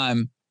of the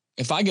time,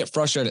 if I get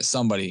frustrated at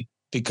somebody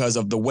because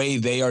of the way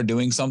they are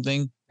doing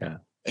something,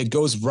 it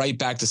goes right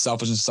back to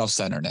selfishness,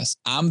 self-centeredness.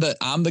 I'm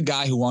the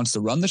guy who wants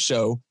to run the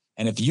show.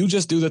 And if you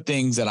just do the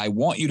things that I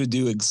want you to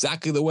do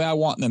exactly the way I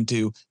want them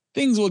to,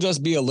 things will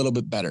just be a little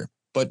bit better.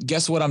 But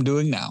guess what I'm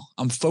doing now?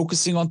 I'm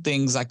focusing on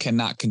things I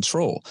cannot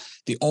control.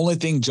 The only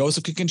thing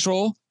Joseph can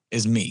control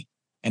is me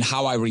and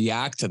how I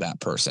react to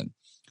that person.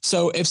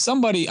 So if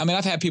somebody, I mean,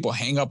 I've had people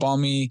hang up on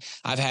me.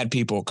 I've had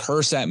people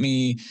curse at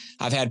me.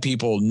 I've had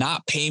people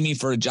not pay me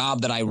for a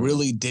job that I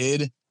really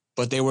did,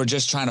 but they were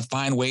just trying to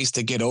find ways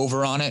to get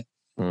over on it.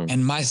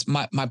 And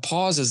my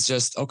pause is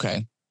just,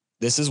 okay,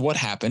 this is what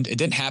happened. It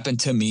didn't happen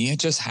to me. It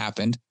just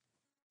happened.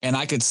 And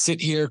I could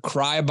sit here,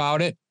 cry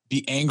about it,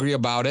 be angry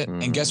about it.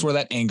 And guess where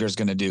that anger is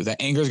going to do?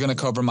 That anger is going to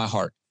cover my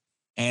heart.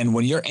 And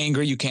when you're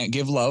angry, you can't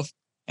give love.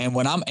 And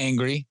when I'm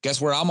angry, guess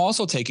where I'm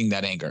also taking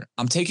that anger?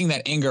 I'm taking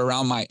that anger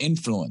around my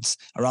influence,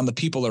 around the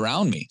people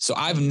around me. So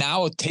I've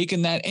now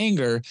taken that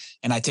anger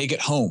and I take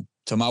it home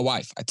to my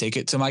wife. I take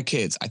it to my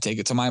kids. I take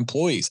it to my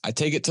employees. I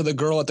take it to the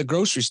girl at the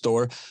grocery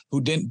store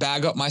who didn't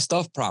bag up my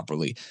stuff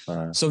properly.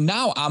 So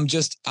now I'm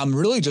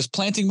really just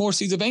planting more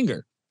seeds of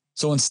anger.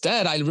 So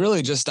instead, I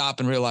really just stop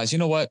and realize, you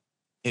know what?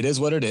 It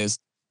is what it is.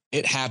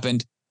 It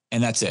happened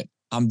and that's it.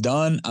 I'm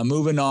done. I'm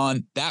moving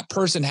on. That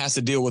person has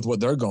to deal with what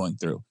they're going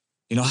through.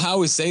 You know, I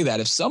always say that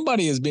if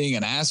somebody is being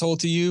an asshole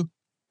to you,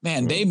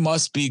 man, they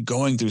must be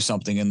going through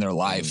something in their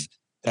life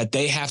that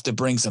they have to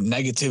bring some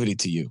negativity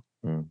to you.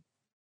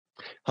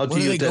 How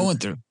what are they going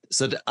through?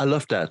 So I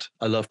love that.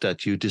 I love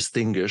that you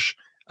distinguish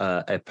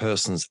a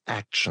person's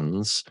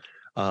actions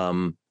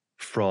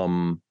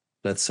from,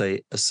 let's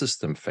say, a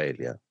system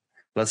failure.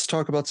 Let's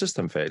talk about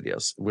system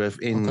failures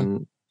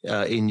within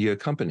in your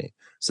company.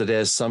 So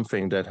there's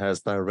something that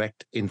has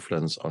direct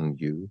influence on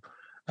you,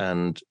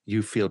 and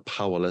you feel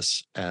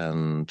powerless,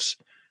 and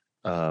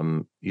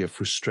you're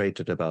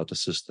frustrated about a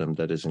system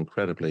that is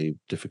incredibly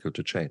difficult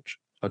to change.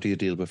 How do you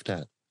deal with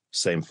that?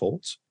 Same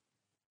faults?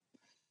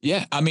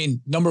 Yeah. I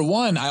mean, number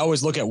one, I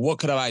always look at what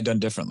could have I done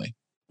differently?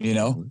 You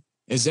know, Mm-hmm.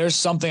 Is there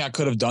something I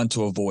could have done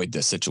to avoid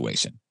this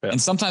situation? Yeah.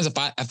 And sometimes if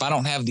I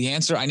don't have the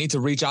answer, I need to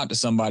reach out to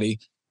somebody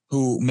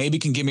who maybe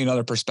can give me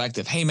another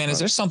perspective. Hey man, is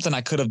there something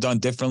I could have done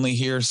differently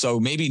here? So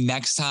maybe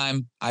next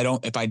time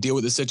if I deal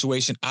with the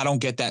situation, I don't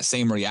get that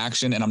same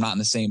reaction and I'm not in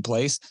the same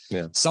place.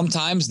 Yeah.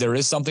 Sometimes there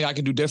is something I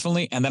can do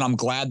differently. And then I'm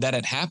glad that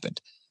it happened.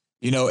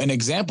 You know, an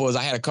example is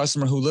I had a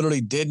customer who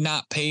literally did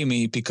not pay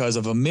me because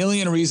of a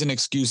million reason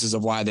excuses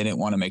of why they didn't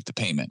want to make the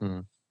payment.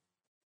 Mm.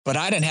 But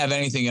I didn't have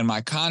anything in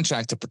my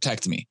contract to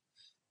protect me.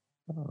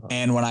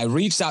 And when I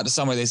reached out to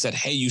somebody, they said,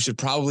 hey, you should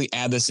probably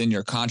add this in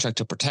your contract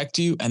to protect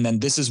you. And then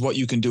this is what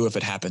you can do if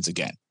it happens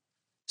again.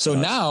 So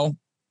now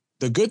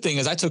the good thing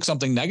is I took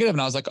something negative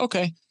and I was like,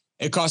 okay,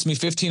 it cost me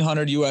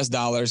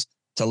 $1,500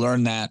 to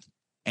learn that.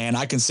 And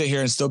I can sit here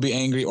and still be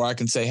angry, or I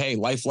can say, hey,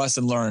 life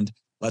lesson learned.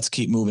 Let's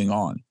keep moving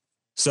on.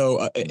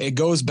 So it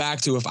goes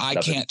back to if I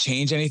can't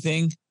change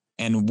anything,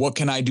 and what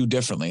can I do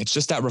differently? It's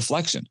just that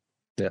reflection.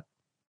 Yeah.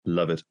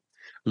 Love it.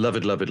 Love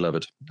it, love it, love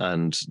it.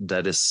 And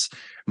that is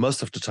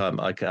most of the time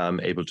I'm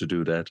able to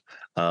do that.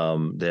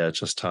 There are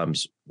just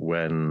times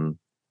when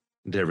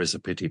there is a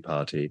pity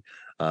party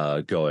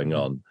going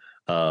on.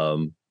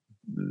 I'm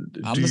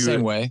the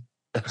same way.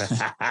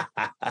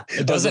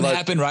 It doesn't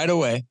happen right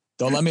away.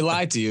 Don't let me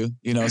lie to you.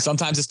 You know,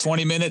 sometimes it's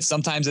 20 minutes,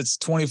 sometimes it's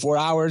 24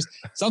 hours,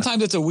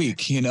 sometimes it's a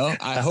week, you know.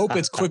 I hope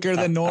it's quicker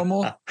than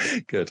normal.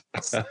 Good.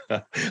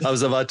 I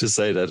was about to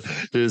say that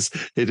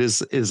it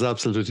is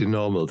absolutely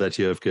normal that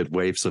you have got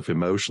waves of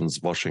emotions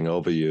washing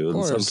over you.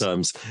 And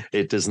sometimes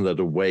it isn't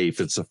a wave,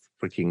 it's a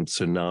freaking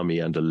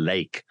tsunami and a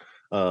lake.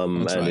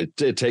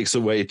 It takes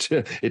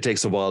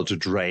a while to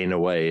drain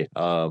away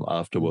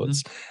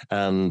afterwards.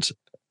 But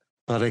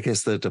I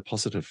guess the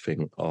positive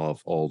thing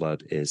of all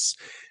that is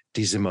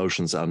these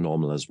emotions are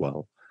normal as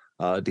well.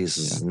 This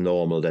is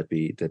normal that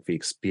we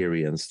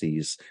experience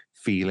these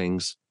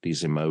feelings,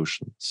 these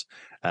emotions.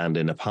 And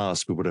in the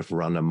past, we would have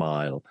run a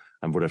mile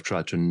and would have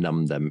tried to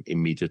numb them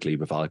immediately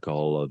with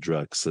alcohol or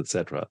drugs,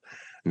 etc.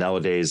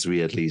 Nowadays, we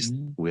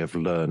have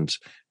learned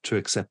to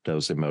accept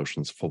those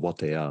emotions for what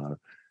they are,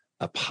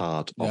 a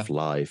part of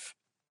life.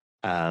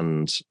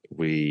 And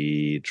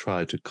we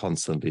try to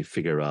constantly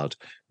figure out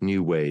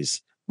new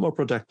ways, more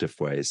productive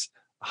ways,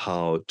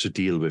 how to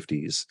deal with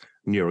these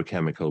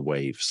neurochemical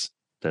waves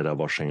that are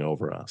washing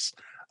over us.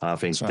 I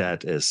think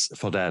that is,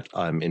 for that,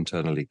 I'm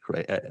internally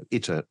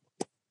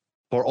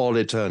for all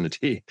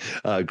eternity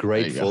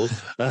grateful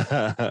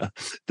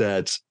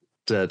that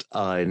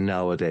I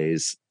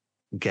nowadays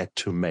get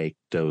to make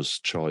those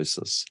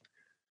choices,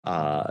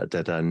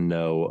 that I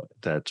know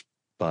that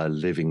by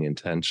living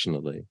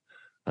intentionally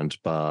and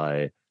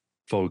by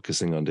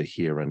focusing on the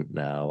here and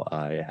now,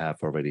 I have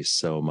already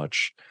so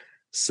much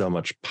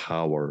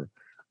power.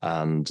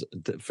 And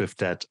with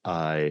that,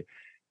 I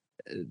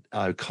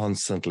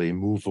constantly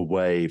move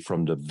away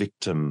from the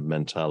victim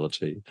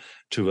mentality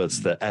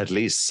towards the at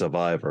least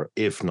survivor,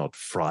 if not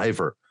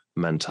thriver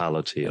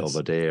mentality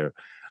over there.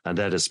 And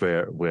that is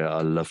where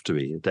I love to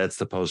be. That's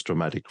the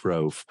post-traumatic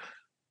growth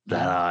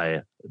that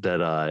I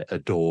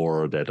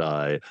adore, that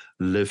I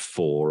live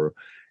for.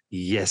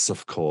 Yes,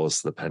 of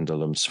course, the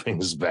pendulum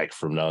swings back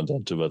from now and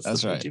then towards the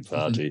pity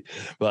party,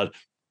 but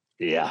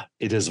yeah,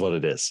 it is what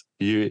it is.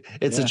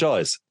 It's a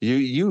choice.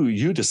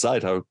 You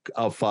decide how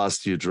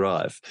fast you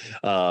drive.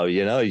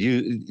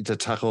 The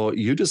Tahoe,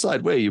 you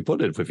decide where you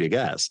put it with your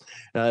gas.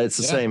 It's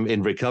the same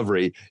in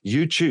recovery.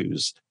 You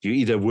choose. You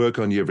either work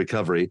on your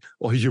recovery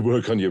or you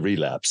work on your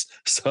relapse.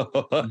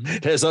 So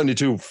there's only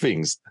two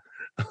things.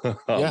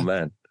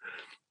 Man.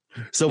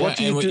 So what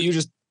do you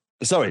do?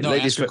 Sorry,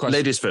 ladies first.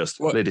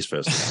 Ladies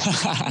first.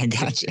 I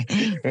got you.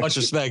 Much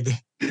respect.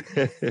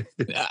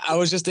 I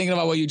was just thinking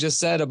about what you just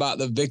said about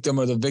the victim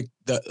or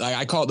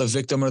I call it the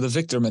victim or the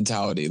victor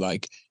mentality.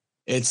 Like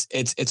it's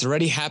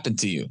already happened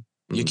to you.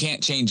 You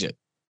can't change it.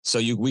 So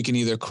we can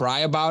either cry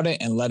about it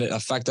and let it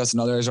affect us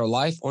in other areas of our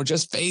life, or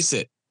just face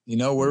it. You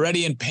know, we're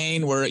already in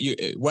pain.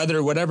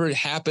 Whatever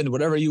happened,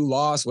 whatever you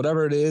lost,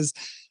 whatever it is,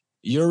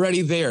 you're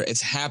already there.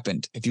 It's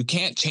happened. If you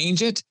can't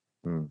change it,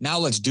 now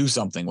let's do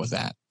something with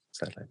that.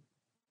 Exactly.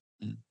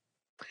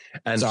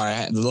 And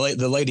sorry,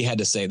 the lady had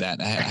to say that.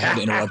 I had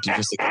to interrupt you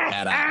just to get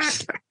that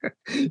out.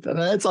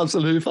 That's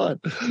absolutely fine.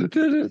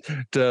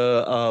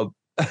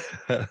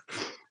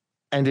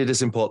 And it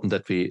is important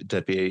that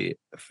we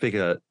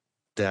figure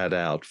that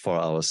out for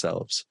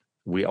ourselves.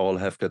 We all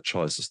have got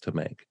choices to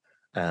make,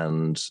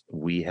 and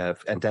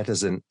that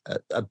is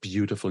a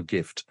beautiful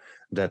gift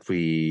that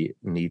we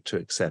need to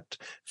accept.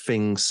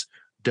 Things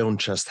don't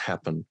just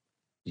happen.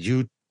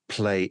 You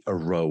play a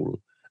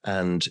role,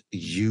 and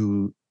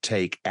you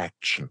take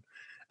action.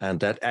 And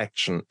that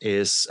action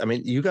is, I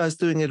mean, you guys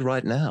doing it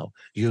right now.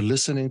 You're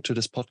listening to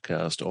this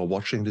podcast or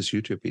watching this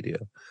YouTube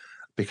video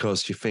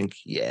because you think,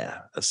 yeah,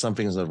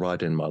 something is not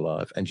right in my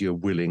life, and you're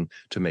willing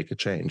to make a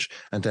change.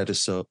 And that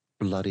is so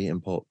bloody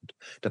important.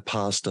 The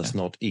past does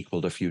not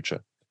equal the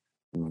future.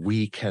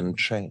 We can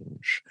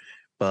change.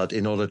 But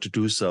in order to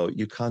do so,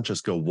 you can't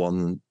just go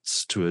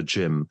once to a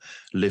gym,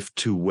 lift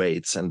 2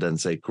 weights, and then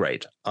say,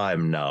 great,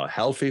 I'm now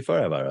healthy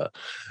forever.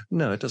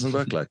 No, it doesn't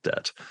work like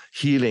that.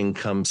 Healing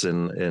comes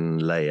in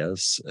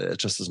layers,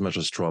 just as much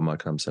as trauma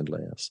comes in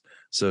layers.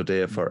 So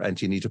therefore,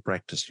 and you need to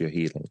practice your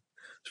healing.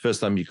 The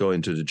first time you go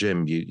into the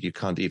gym, you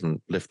can't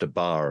even lift a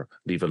bar,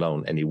 leave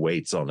alone any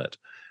weights on it.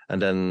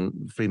 And then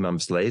 3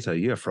 months later,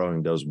 you're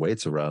throwing those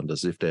weights around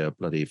as if they're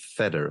bloody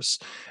feathers.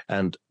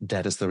 And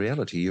that is the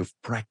reality. You've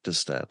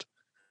practiced that.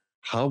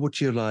 How would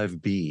your life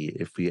be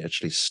if we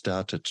actually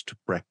started to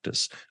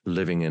practice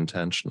living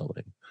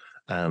intentionally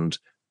and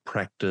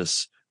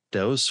practice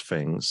those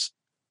things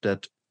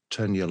that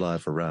turn your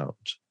life around?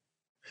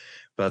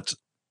 But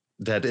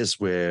that is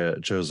where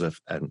Joseph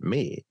and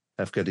me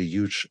have got a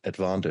huge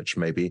advantage,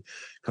 maybe,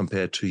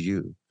 compared to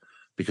you,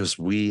 because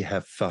we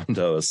have found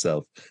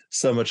ourselves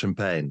so much in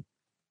pain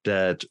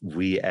that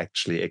we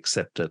actually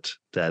accepted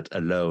that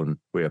alone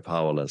we are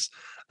powerless,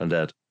 and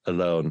that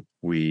alone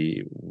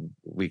we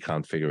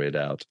can't figure it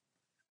out.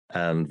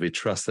 And we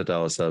trusted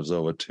ourselves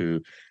over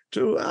to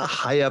a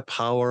higher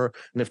power.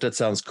 And if that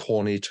sounds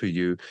corny to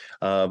you,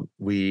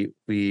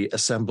 we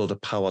assembled a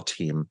power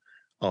team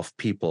of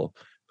people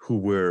who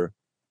were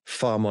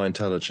far more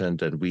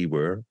intelligent than we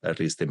were, at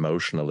least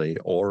emotionally,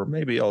 or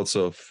maybe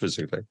also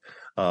physically.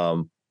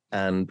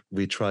 And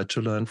we tried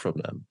to learn from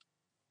them.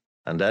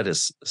 And that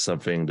is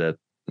something that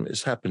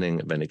is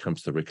happening when it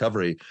comes to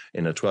recovery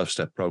in a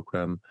 12-step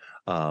program.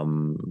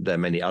 There are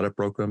many other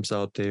programs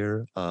out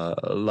there,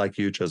 like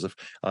you, Joseph.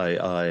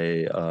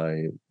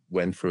 I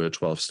went through a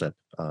 12-step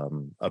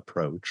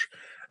approach,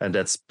 and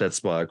that's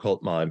why I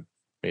called my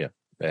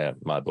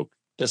book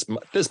this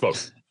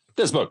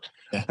book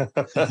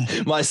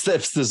My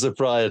Steps to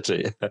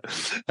Sobriety.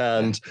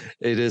 And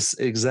it is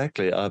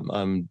exactly,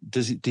 I'm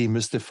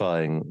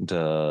demystifying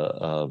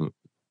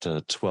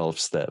the 12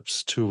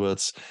 steps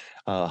towards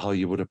how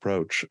you would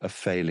approach a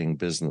failing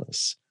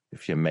business.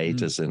 If your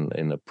mate is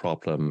in a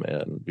problem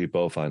and we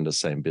both are in the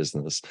same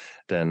business,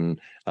 then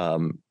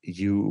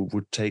you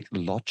would take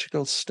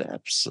logical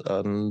steps.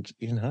 And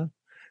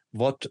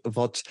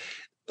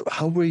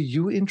how were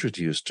you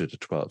introduced to the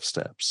 12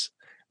 steps?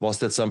 Was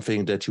that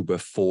something that you were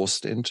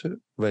forced into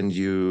when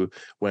you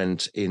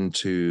went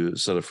into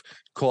sort of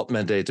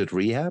court-mandated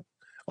rehab?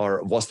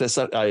 Or was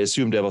there I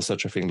assume there was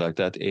such a thing like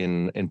that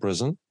in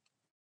prison?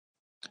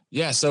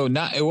 Yeah, so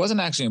it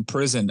wasn't actually in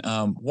prison.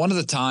 One of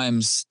the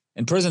times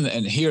in prison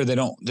and here,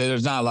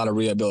 there's not a lot of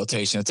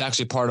rehabilitation. It's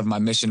actually part of my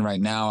mission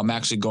right now. I'm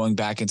actually going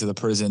back into the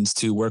prisons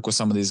to work with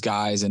some of these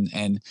guys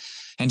and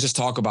just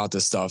talk about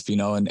this stuff,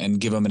 and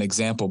give them an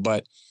example.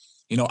 But,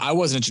 I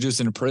wasn't introduced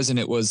into prison.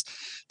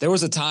 There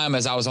was a time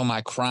as I was on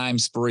my crime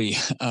spree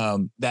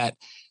that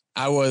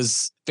I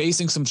was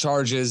facing some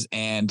charges,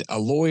 and a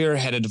lawyer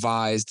had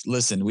advised,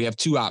 listen, we have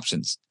 2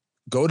 options.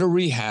 Go to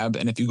rehab.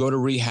 And if you go to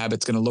rehab,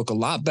 it's going to look a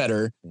lot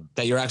better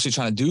that you're actually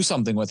trying to do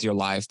something with your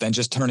life than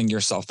just turning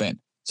yourself in.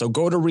 So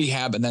go to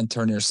rehab and then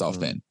turn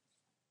yourself in.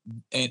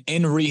 And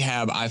in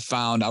rehab, I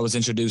was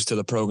introduced to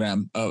the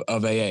program of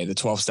AA, the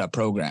 12-step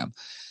program.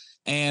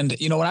 And,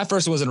 when I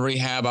first was in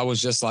rehab, I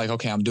was just like,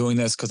 okay, I'm doing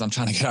this because I'm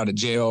trying to get out of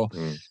jail.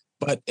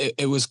 But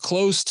it was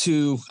close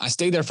to, I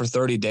stayed there for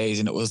 30 days.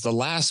 And it was the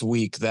last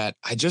week that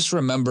I just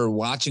remember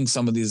watching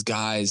some of these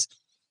guys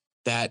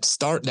that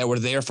were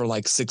there for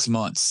like 6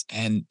 months,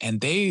 and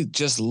they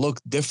just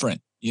looked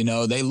different.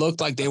 They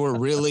looked like they were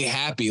really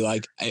happy.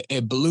 Like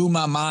it blew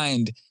my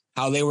mind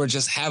how they were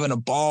just having a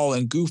ball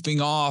and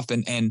goofing off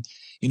and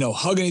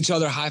hugging each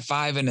other,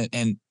 high-fiving,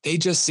 and they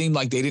just seemed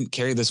like they didn't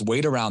carry this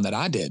weight around that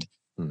I did.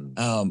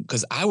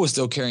 Because I was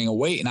still carrying a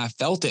weight, and I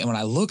felt it. And when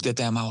I looked at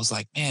them, I was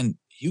like, man,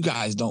 you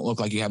guys don't look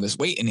like you have this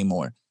weight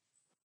anymore.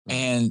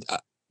 And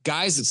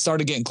guys that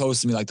started getting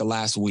close to me like the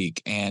last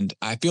week, and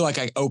I feel like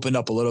I opened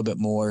up a little bit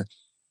more,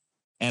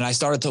 and I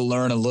started to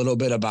learn a little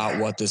bit about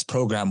what this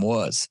program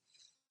was.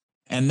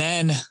 And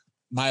then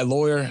my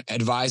lawyer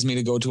advised me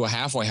to go to a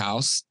halfway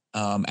house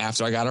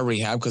after I got out of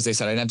rehab, because they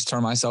said I didn't have to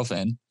turn myself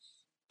in.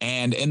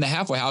 And in the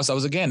halfway house,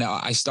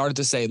 I started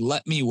to say,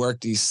 let me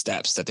work these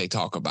steps that they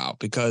talk about,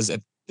 because if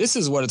this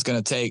is what it's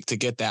going to take to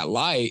get that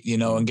light,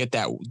 and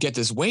get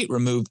this weight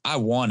removed, I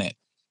want it.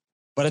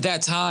 But at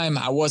that time,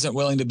 I wasn't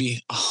willing to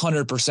be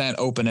 100%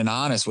 open and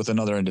honest with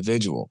another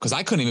individual, because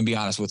I couldn't even be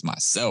honest with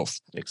myself.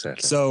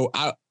 Exactly. So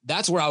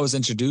that's where I was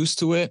introduced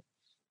to it.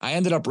 I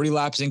ended up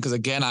relapsing because,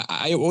 again,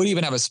 I would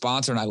even have a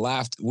sponsor, and I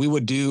laughed. We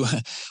would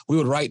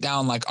write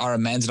down like our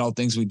amends and all the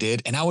things we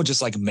did. And I would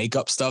just like make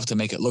up stuff to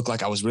make it look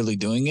like I was really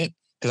doing it,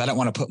 because I didn't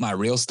want to put my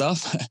real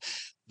stuff.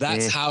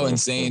 That's how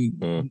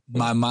insane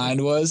my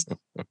mind was.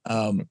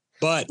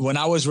 But when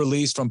I was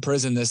released from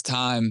prison this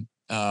time,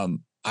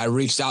 I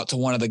reached out to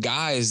one of the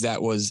guys that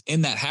was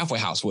in that halfway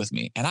house with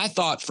me. And I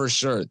thought for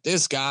sure,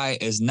 this guy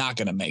is not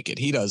going to make it.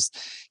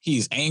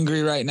 He's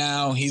angry right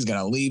now. He's going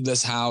to leave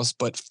this house.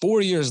 But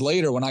 4 years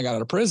later, when I got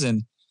out of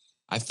prison,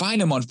 I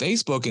find him on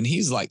Facebook and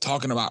he's like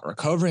talking about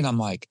recovery. And I'm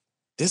like,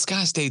 this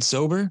guy stayed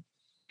sober.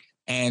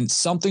 And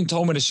something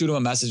told me to shoot him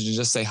a message and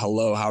just say,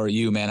 hello, how are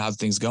you, man? How's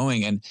things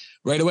going? And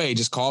right away, he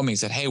just called me and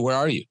said, hey, where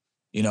are you?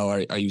 You know,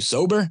 are you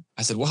sober?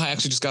 I said, well, I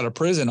actually just got out of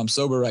prison. I'm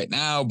sober right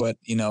now, but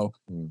you know,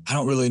 I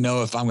don't really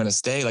know if I'm going to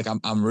stay. Like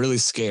I'm really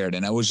scared.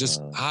 And I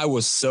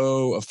was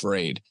so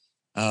afraid.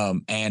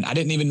 And I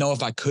didn't even know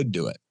if I could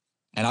do it.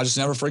 And I'll just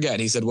never forget.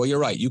 He said, well, you're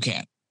right. You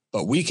can't,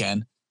 but we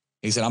can.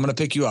 He said, I'm going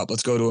to pick you up.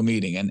 Let's go to a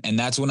meeting. And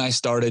that's when I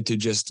started to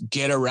just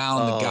get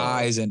around the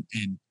guys and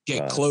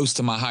get close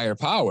to my higher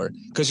power.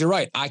 Because you're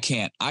right. I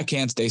can't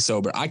stay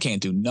sober. I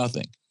can't do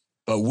nothing,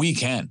 but we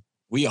can.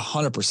 We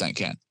 100%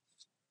 can.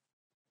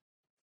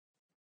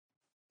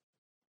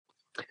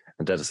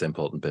 And that is the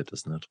important bit,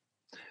 isn't it?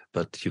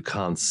 But you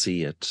can't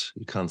see it.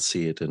 You can't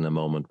see it in a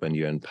moment when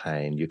you're in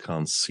pain. You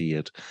can't see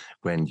it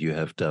when you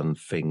have done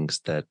things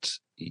that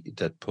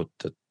put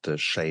the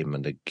shame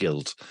and the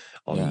guilt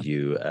on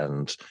you.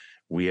 And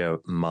we are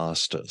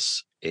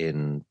masters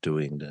in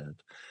doing that.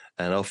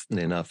 And often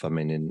enough, I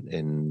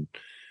mean,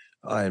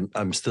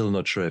 I'm still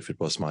not sure if it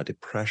was my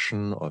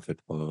depression or if it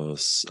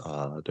was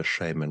the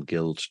shame and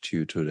guilt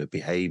due to the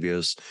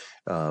behaviors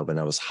when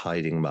I was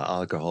hiding my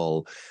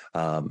alcohol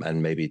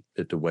and maybe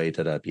the way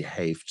that I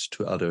behaved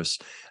to others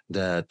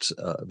that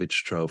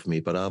which drove me.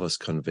 But I was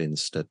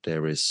convinced that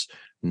there is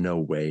no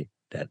way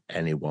that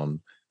anyone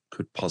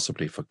could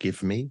possibly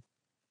forgive me.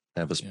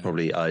 That was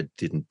probably I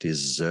didn't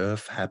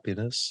deserve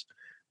happiness.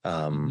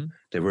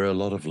 There were a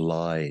lot of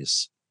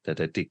lies that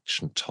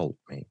addiction told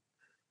me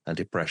and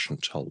depression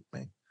told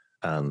me.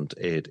 And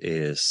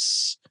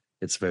it's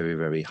very,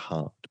 very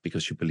hard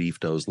because you believe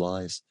those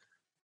lies.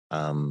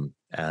 And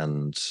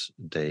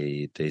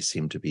they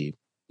seem to be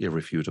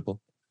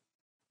irrefutable.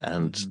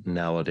 And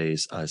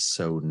nowadays I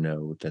so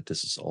know that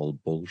this is all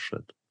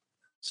bullshit.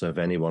 So if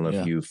any one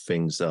of you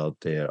thinks out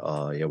there,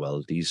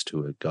 well, these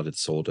two have got it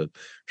sorted.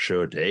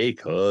 Sure, they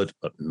could,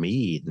 but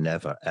me,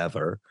 never,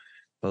 ever.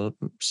 Well,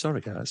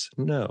 sorry, guys.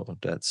 No,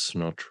 that's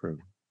not true.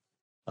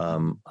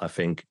 I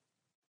think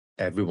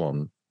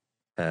everyone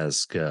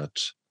has got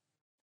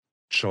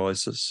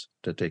choices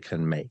that they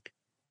can make.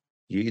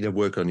 You either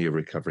work on your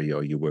recovery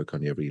or you work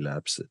on your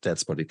relapse.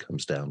 That's what it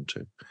comes down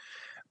to.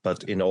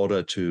 But in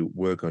order to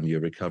work on your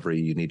recovery,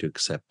 you need to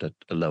accept that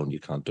alone you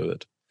can't do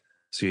it.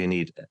 So you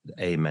need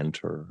a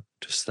mentor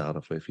to start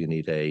off with. You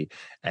need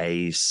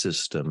a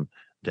system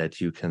that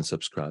you can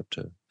subscribe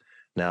to.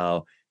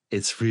 Now,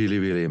 it's really,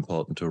 really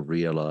important to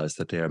realize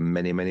that there are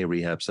many, many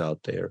rehabs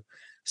out there.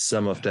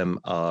 Some of them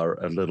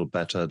are a little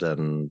better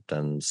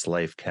than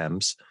slave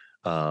camps.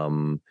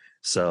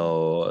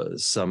 So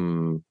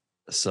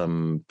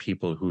some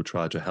people who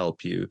try to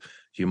help you,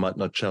 you might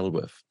not gel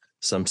with.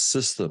 Some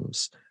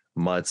systems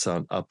might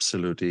sound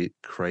absolutely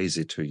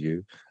crazy to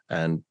you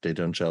and they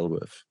don't gel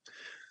with.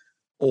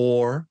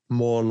 Or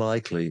more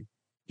likely,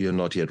 you're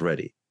not yet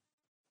ready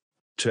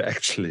to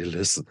actually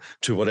listen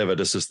to whatever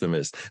the system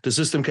is. The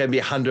system can be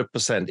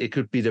 100%. It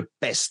could be the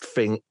best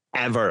thing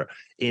ever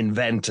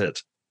invented.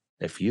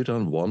 If you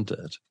don't want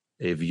it,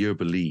 if your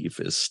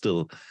belief is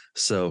still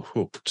so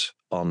hooked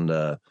on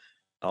the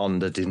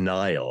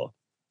denial,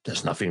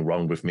 there's nothing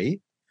wrong with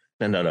me.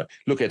 No.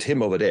 Look at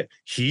him over there.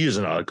 He is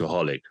an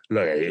alcoholic.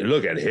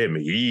 Look at him.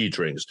 He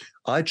drinks.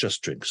 I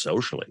just drink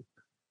socially.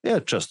 Yeah,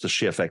 just the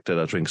sheer fact that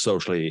I drink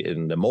socially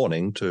in the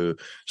morning to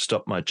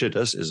stop my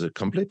jitters is a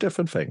complete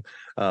different thing.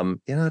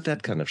 That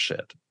kind of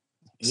shit.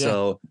 Yeah.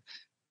 So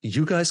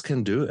you guys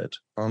can do it,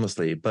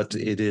 honestly, but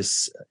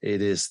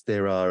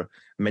there are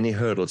many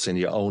hurdles in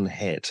your own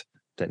head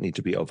that need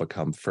to be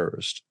overcome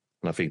first.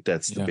 And I think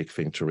that's the big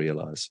thing to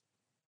realize.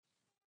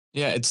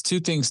 Yeah, it's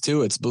two things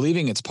too. It's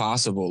believing it's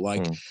possible.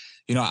 Like,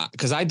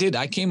 because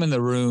I came in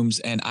the rooms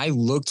and I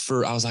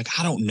was like,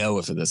 I don't know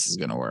if this is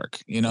going to work.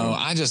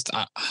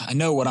 I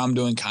know what I'm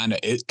doing kind of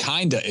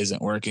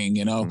isn't working,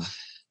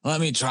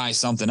 let me try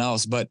something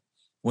else. But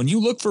when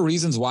you look for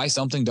reasons why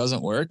something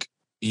doesn't work,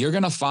 you're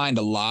going to find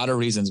a lot of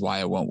reasons why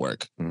it won't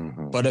work.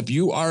 But if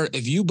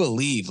you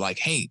believe like,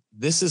 hey,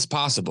 this is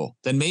possible,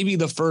 then maybe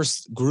the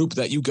first group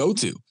that you go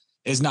to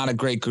is not a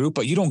great group,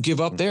 but you don't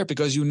give up there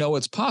because you know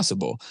it's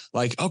possible.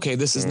 Like, okay,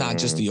 this is not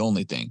just the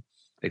only thing.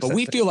 Exactly. But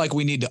we feel like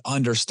we need to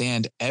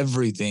understand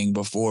everything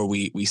before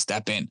we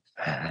step in,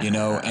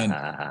 and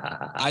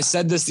I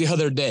said this the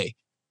other day.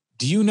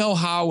 Do you know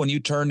how when you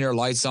turn your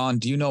lights on,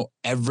 do you know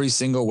every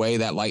single way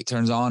that light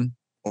turns on?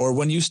 Or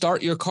when you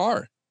start your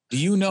car, do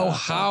you know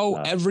how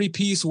every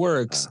piece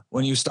works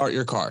when you start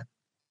your car?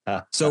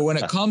 So when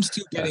it comes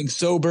to getting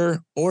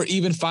sober or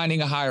even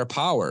finding a higher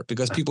power,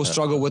 because people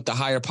struggle with the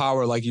higher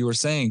power, like you were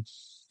saying,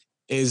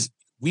 is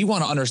we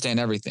want to understand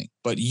everything,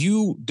 but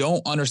you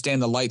don't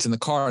understand the lights in the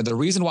car. The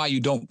reason why you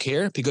don't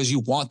care, because you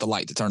want the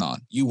light to turn on.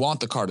 You want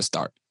the car to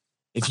start.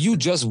 If you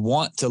just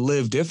want to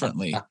live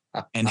differently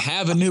and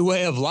have a new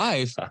way of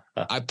life,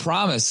 I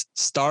promise,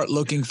 start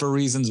looking for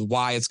reasons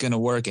why it's going to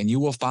work and you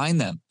will find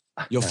them.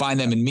 You'll find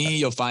them in me.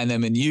 You'll find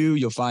them in you.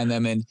 You'll find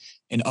them in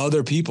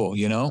other people,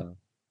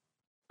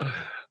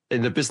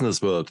 in the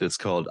business world, it's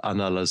called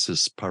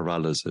analysis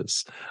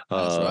paralysis.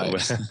 That's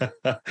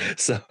right.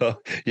 So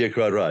you're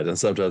quite right. And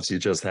sometimes you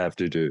just have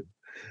to do.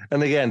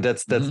 And again,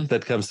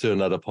 that comes to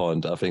another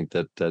point. I think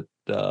that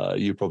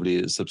you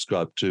probably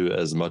subscribe to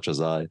as much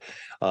as I.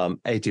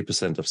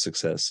 80% of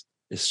success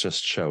is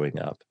just showing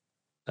up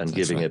and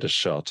giving it a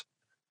shot.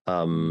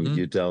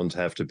 You don't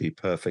have to be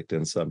perfect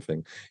in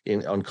something.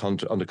 On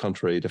the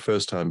contrary, the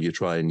first time you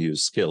try a new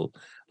skill,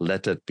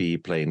 let that be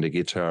playing the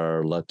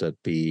guitar, let that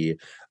be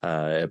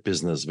a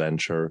business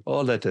venture,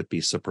 or let that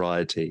be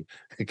sobriety.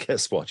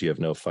 Guess what? You have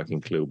no fucking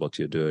clue what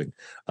you're doing.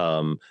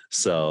 And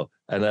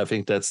I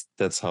think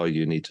that's how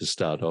you need to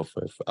start off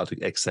with,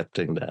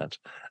 accepting that,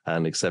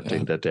 and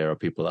accepting that there are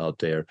people out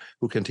there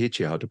who can teach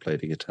you how to play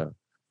the guitar,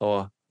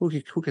 or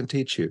who can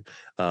teach you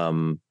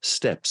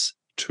steps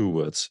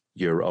towards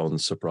your own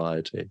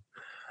sobriety.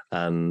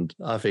 And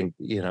I think,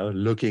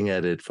 looking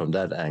at it from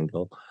that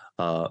angle,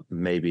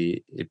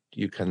 maybe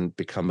you can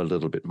become a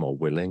little bit more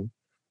willing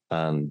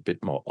and a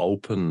bit more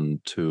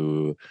open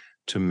to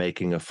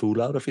making a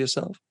fool out of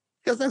yourself,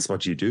 because that's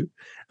what you do.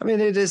 I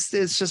mean, it's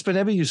just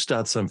whenever you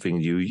start something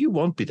new, you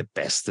won't be the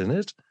best in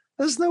it.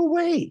 There's no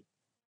way.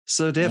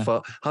 So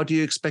therefore, how do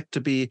you expect to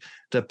be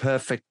the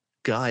perfect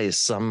guy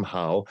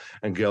somehow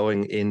and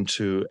going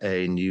into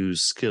a new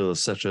skill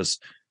such as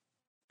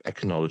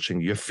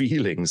acknowledging your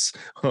feelings,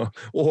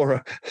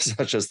 or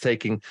such as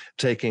taking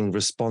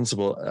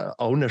responsible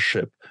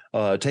ownership,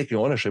 taking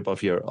ownership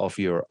of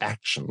your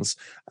actions?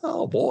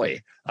 Oh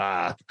boy,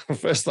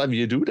 first time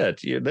you do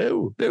that,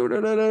 no,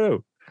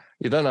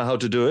 you don't know how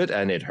to do it,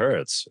 and it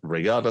hurts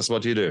regardless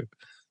what you do.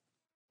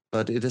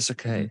 But it is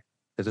okay.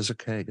 It is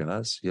okay,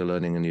 guys. You're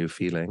learning a new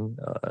feeling,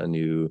 a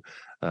new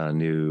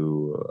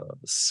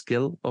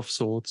skill of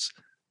sorts,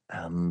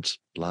 and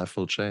life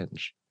will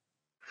change.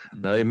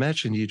 Now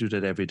imagine you do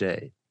that every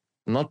day,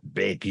 not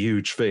big,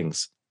 huge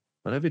things,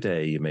 but every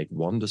day you make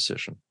one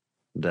decision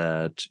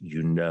that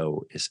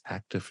is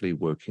actively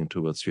working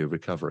towards your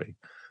recovery,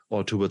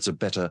 or towards a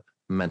better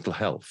mental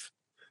health,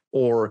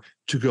 or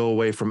to go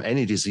away from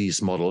any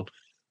disease model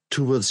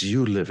towards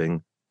you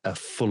living a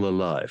fuller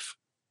life,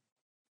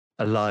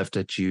 a life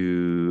that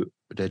you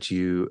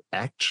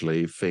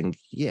actually think,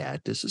 yeah,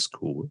 this is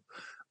cool.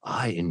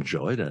 I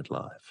enjoy that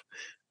life.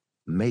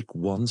 Make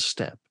one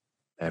step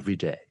every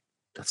day.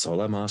 That's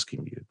all I'm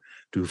asking you.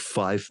 Do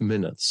 5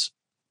 minutes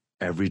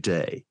every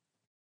day,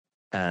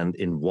 and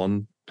in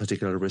one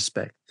particular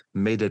respect.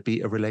 May that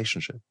be a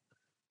relationship.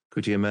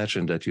 Could you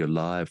imagine that your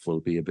life will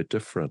be a bit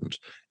different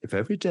if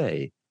every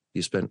day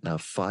you spend now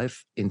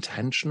 5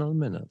 intentional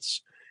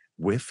minutes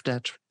with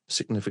that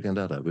significant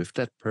other, with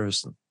that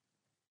person?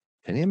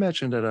 Can you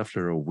imagine that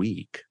after a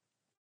week,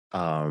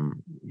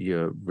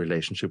 your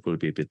relationship will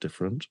be a bit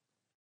different?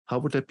 How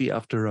would that be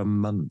after a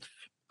month?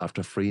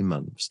 After 3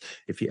 months,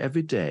 if you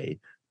every day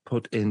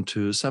put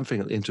into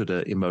something into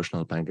the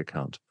emotional bank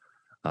account,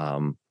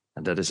 and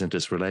that is in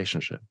this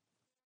relationship,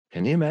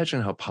 can you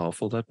imagine how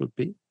powerful that would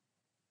be?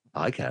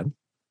 I can.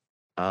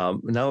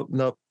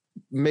 Now,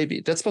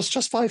 maybe that was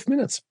just 5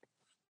 minutes.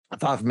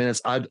 5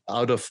 minutes out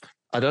of,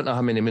 I don't know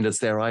how many minutes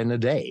there are in a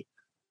day.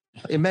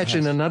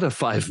 Imagine another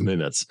 5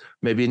 minutes.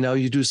 Maybe now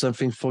you do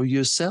something for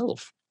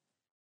yourself.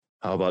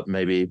 How about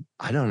maybe,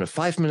 I don't know,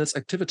 5 minutes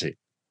activity,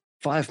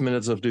 5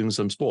 minutes of doing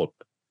some sport.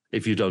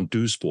 If you don't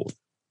do sport,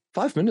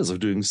 5 minutes of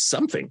doing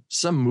something,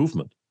 some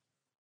movement.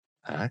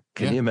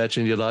 Can you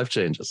imagine your life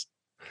changes?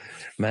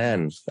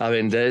 Man, I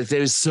mean,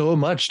 there's so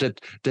much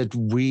that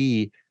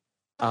we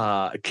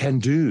can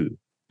do.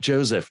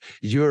 Joseph,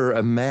 you're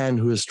a man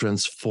who has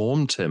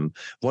transformed him.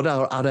 What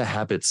are other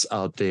habits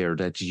out there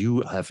that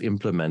you have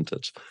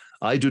implemented?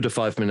 I do the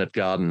 5-minute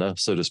gardener,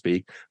 so to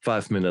speak,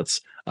 5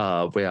 minutes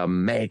where I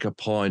make a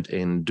point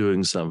in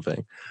doing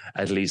something,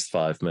 at least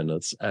 5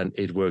 minutes, and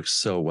it works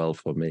so well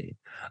for me.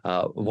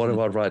 What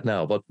about right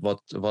now?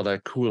 What are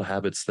cool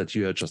habits that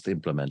you are just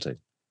implementing?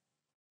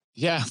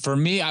 Yeah, for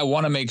me, I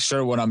want to make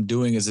sure what I'm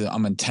doing is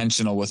I'm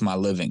intentional with my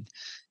living.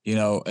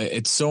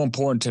 It's so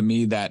important to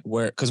me that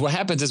because what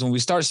happens is when we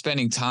start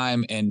spending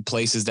time in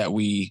places that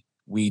we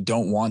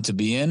don't want to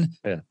be in,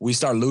 we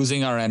start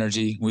losing our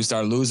energy. We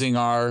start losing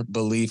our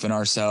belief in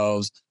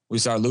ourselves. We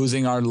start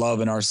losing our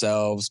love in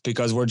ourselves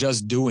because we're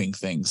just doing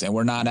things and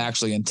we're not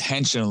actually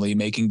intentionally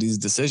making these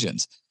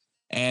decisions.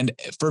 And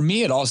for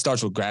me, it all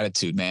starts with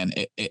gratitude, man.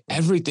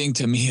 Everything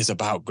to me is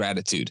about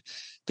gratitude,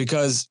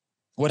 because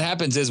what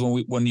happens is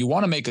when you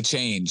want to make a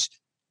change,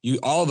 you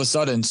all of a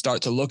sudden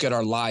start to look at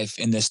our life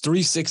in this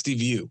 360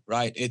 view,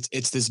 right?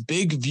 It's this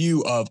big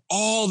view of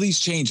all these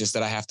changes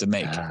that I have to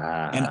make.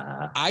 And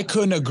I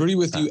couldn't agree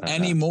with you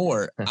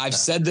anymore. I've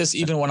said this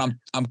even when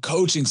I'm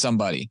coaching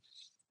somebody.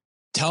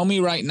 Tell me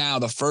right now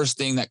the first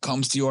thing that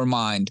comes to your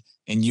mind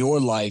in your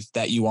life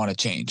that you want to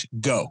change.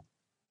 Go.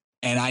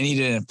 And I need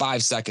it in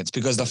 5 seconds,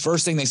 because the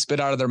first thing they spit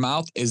out of their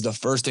mouth is the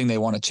first thing they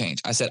want to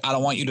change. I said, I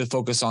don't want you to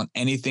focus on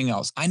anything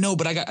else. I know,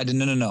 but I did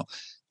no.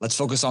 Let's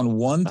focus on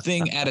one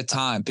thing at a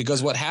time,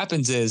 because what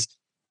happens is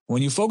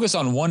when you focus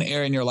on one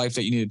area in your life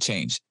that you need to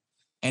change,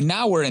 and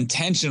now we're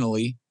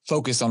intentionally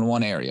focused on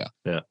one area.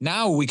 Yeah.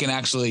 Now we can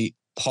actually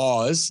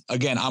pause.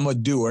 Again, I'm a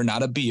doer,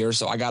 not a beer.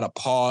 So I got to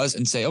pause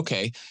and say,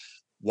 okay,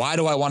 why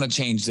do I want to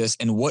change this?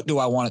 And what do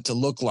I want it to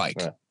look like?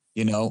 Right.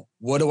 You know,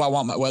 what do I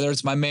want? Whether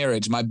it's my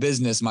marriage, my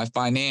business, my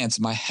finance,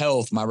 my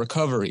health, my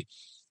recovery,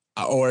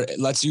 or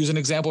let's use an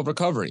example of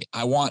recovery.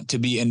 I want to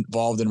be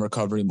involved in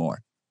recovery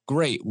more.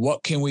 Great.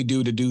 What can we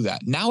do to do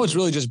that? Now it's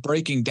really just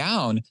breaking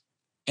down.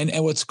 And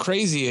what's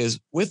crazy is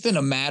within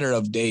a matter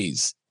of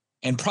days,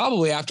 and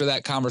probably after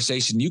that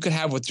conversation you could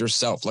have with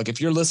yourself, like if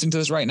you're listening to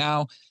this right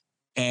now,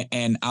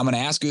 and I'm going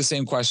to ask you the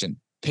same question,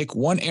 pick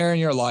one area in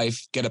your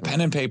life, get a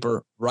pen and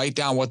paper, write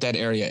down what that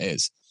area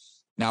is.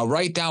 Now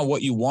write down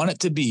what you want it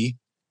to be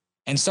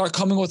and start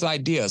coming with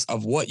ideas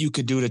of what you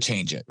could do to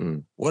change it.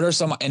 What are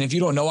some, and if you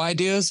don't know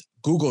ideas,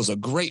 Google's a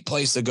great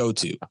place to go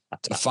to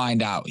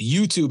find out.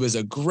 YouTube is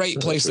a great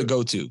place to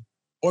go to,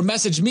 or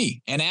message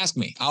me and ask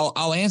me.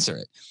 I'll answer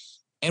it.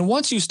 And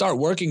once you start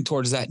working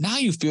towards that, now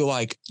you feel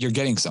like you're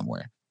getting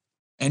somewhere.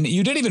 And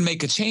you didn't even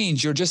make a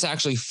change. You're just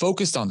actually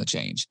focused on the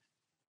change.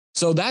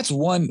 So that's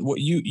one,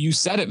 what you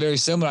said it very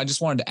similar. I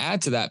just wanted to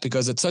add to that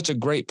because it's such a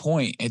great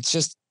point. It's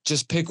just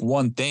pick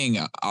one thing.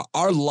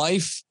 Our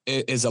life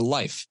is a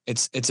life.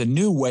 It's a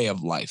new way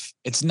of life.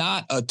 It's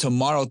not a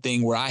tomorrow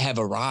thing where I have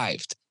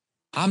arrived.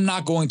 I'm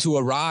not going to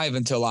arrive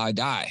until I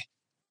die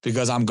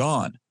because I'm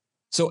gone.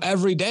 So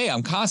every day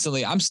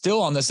I'm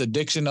still on this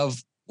addiction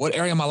of what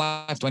area of my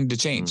life do I need to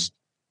change?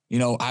 You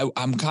know,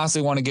 I'm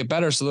constantly want to get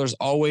better. So there's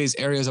always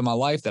areas of my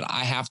life that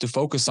I have to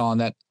focus on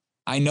that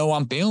I know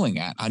I'm failing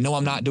at. I know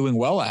I'm not doing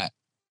well at.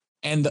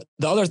 And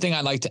the other thing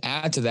I'd like to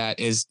add to that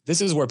is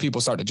this is where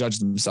people start to judge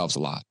themselves a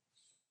lot.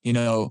 You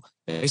know,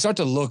 they start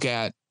to look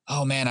at,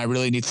 oh man, I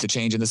really need to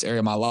change in this area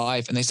of my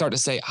life. And they start to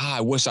say,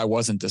 I wish I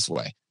wasn't this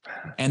way.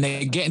 And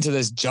they get into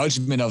this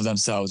judgment of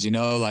themselves, you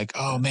know, like,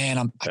 oh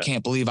man, I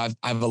can't believe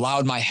I've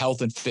allowed my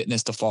health and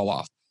fitness to fall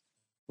off.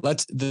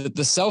 Let's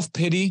the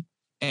self-pity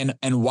and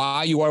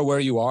why you are where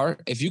you are.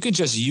 If you can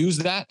just use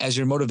that as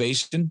your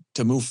motivation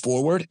to move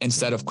forward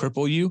instead of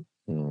cripple you,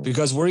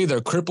 because we're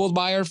either crippled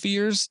by our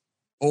fears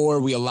or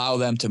we allow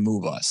them to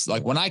move us.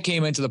 Like when I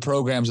came into the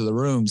programs or the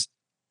rooms,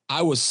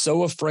 I was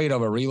so afraid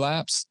of a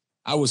relapse.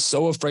 I was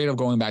so afraid of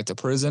going back to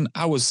prison.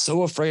 I was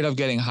so afraid of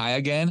getting high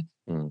again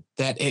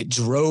that it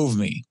drove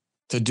me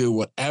to do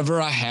whatever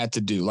I had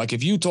to do. Like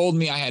if you told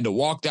me I had to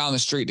walk down the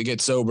street to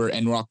get sober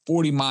and walk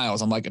 40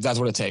 miles, I'm like, if that's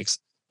what it takes.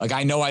 Like,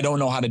 I know I don't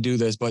know how to do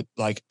this, but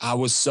like, I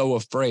was so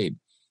afraid.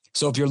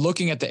 So if you're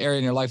looking at the area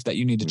in your life that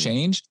you need to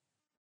change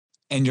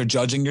and you're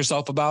judging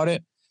yourself about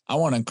it, I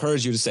want to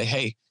encourage you to say,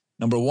 hey,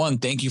 number one,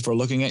 thank you for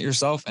looking at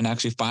yourself and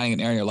actually finding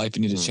an area in your life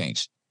you need to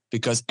change,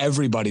 because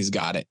everybody's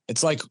got it.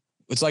 It's like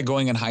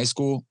going in high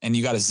school and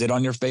you got a zit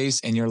on your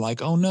face and you're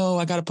like, oh no,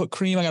 I got to put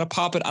cream. I got to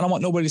pop it. I don't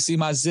want nobody to see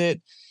my zit.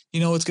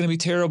 You know, it's going to be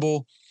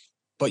terrible.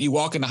 But you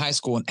walk into high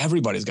school and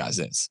everybody's got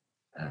zits.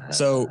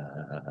 So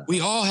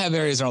we all have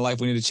areas in our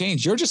life we need to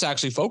change. You're just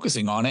actually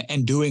focusing on it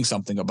and doing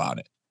something about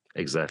it.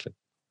 Exactly.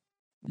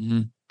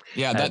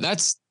 Yeah,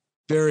 that's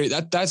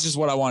just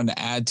what I wanted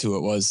to add to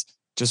it, was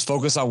just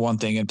focus on one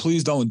thing. And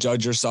please don't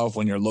judge yourself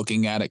when you're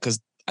looking at it, because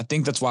I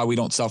think that's why we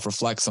don't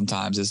self-reflect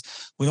sometimes, is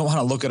we don't want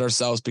to look at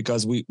ourselves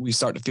because we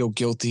start to feel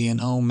guilty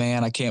and, oh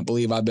man, I can't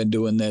believe I've been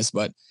doing this.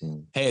 But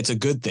hey, it's a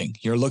good thing.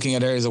 You're looking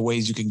at areas of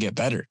ways you can get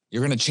better.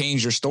 You're going to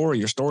change your story.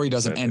 Your story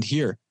doesn't end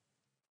here.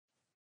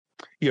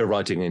 You're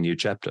writing a new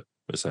chapter,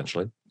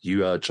 essentially.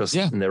 You are just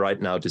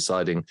right now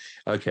deciding,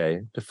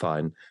 okay,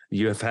 fine.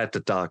 You have had the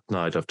dark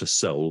night of the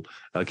soul.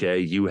 Okay,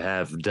 you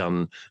have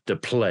done the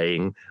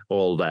playing,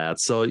 all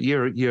that. So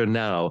you're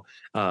now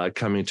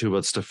coming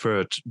towards the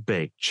third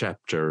big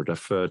chapter, the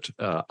third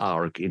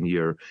arc in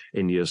your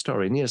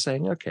story, and you're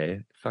saying,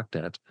 okay, fuck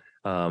that.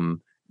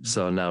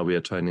 So now we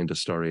are turning the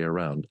story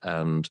around,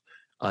 and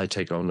I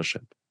take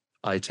ownership.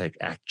 I take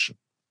action.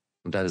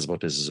 And that is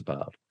what this is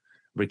about.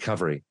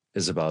 Recovery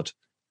is about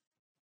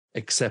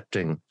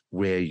accepting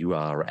where you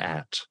are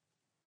at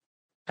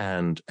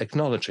and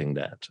acknowledging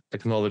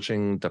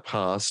the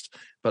past,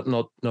 but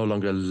no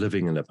longer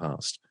living in the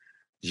past.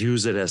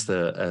 Use it as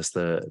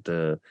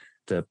the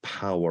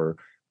power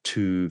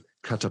to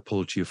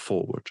catapult you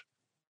forward.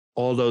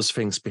 All those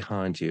things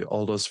behind you,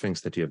 all those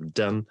things that you have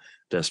done,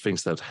 there's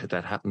things that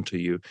happened to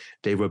you,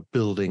 they were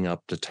building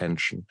up the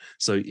tension.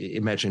 So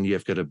imagine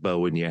you've got a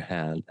bow in your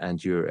hand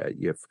and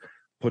you've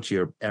put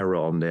your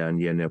arrow on there and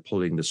you're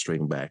pulling the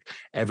string back.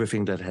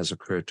 Everything that has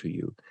occurred to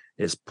you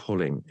is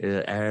pulling.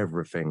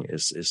 Everything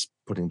is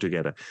putting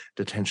together.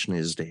 The tension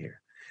is there.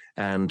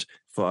 And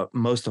for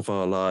most of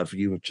our life,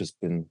 you have just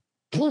been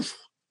poof,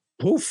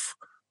 poof,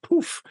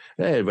 poof.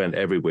 It went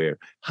everywhere.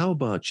 How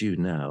about you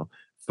now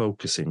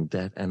focusing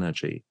that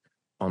energy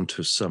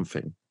onto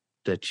something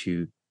that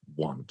you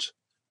want?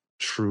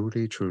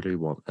 Truly, truly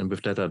want. And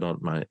with that, I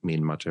don't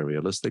mean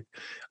materialistic.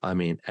 I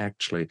mean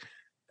actually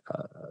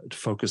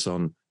focus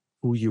on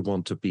who you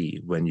want to be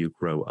when you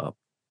grow up.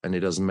 And it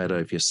doesn't matter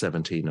if you're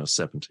 17 or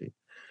 70.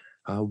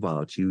 How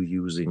about you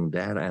using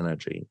that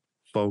energy?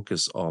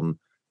 Focus on,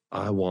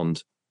 I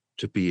want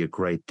to be a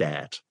great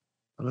dad.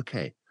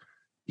 Okay,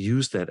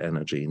 use that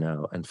energy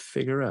now and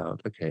figure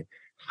out, okay,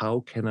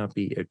 how can I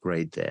be a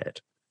great dad?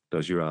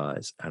 Close your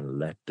eyes and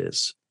let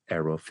this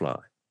arrow fly.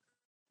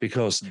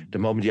 Because the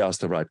moment you ask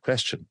the right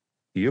question,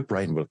 your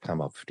brain will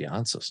come up with the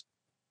answers.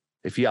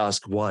 If you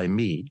ask, why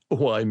me?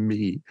 Why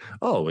me?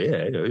 Oh,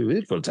 yeah,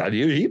 it will tell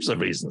you heaps of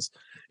reasons.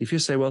 If you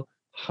say, well,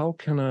 how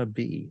can I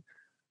be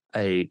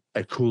a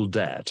cool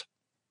dad?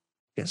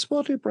 Guess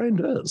what your brain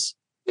does?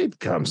 It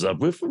comes up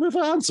with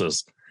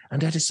answers.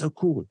 And that is so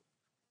cool.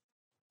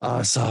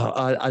 So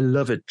I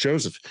love it.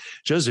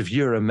 Joseph,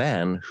 you're a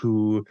man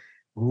who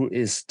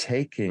is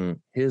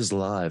taking his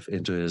life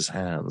into his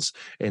hands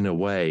in a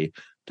way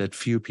that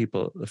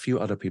a few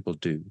other people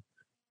do.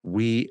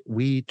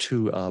 We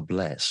too are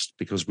blessed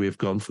because we've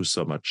gone through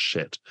so much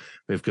shit.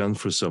 We've gone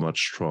through so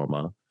much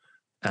trauma,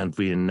 and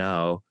we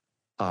now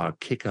are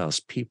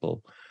kick-ass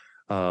people.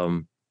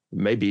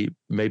 Maybe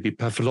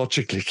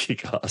pathologically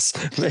kick-ass.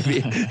 Maybe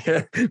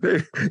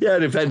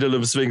the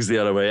pendulum swings the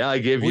other way. I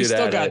give you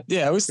that.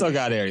 We still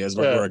got areas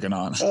we're working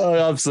on. Oh,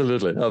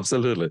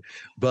 absolutely.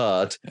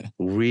 But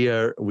we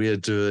are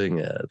doing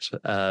it,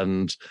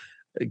 and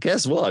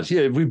guess what?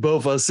 Yeah, we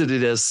both are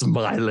sitting there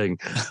smiling.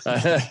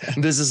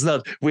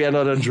 We are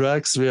not on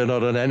drugs. We are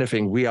not on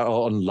anything. We are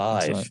on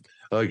life. Right.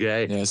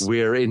 Okay. Yes.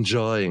 We are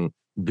enjoying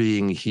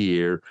being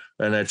here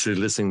and actually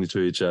listening to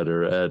each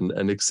other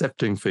and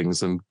accepting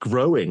things and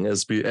growing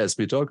as we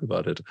talk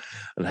about it.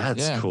 And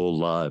that's cool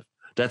life.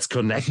 That's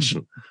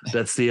connection.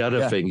 That's the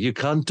other thing. You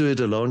can't do it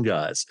alone,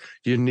 guys.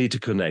 You need to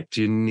connect.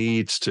 You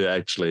need to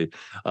actually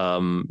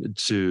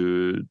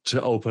to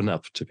open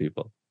up to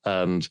people.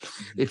 And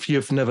if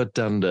you've never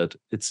done that,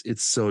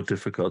 it's so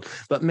difficult.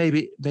 But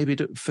maybe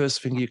the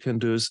first thing you can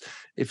do is,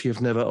 if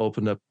you've never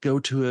opened up, go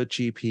to a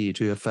GP,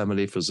 to a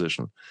family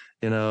physician.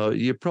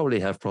 You probably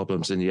have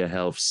problems in your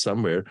health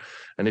somewhere.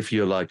 And if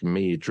you're like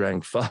me,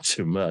 drank far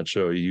too much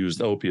or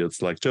used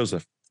opiates like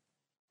Joseph,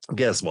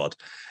 guess what?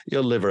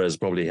 Your liver has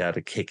probably had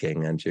a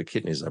kicking and your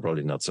kidneys are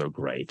probably not so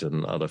great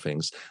and other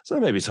things. So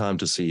maybe time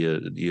to see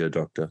your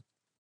doctor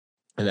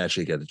and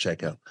actually get a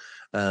checkup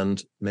and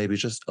maybe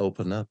just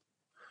open up.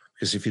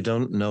 Because if you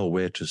don't know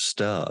where to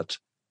start,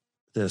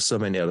 there's so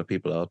many other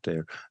people out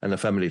there, and a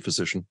family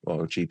physician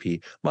or a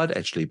GP might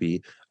actually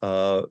be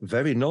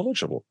very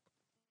knowledgeable.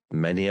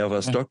 Many of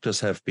us doctors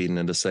have been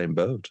in the same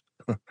boat.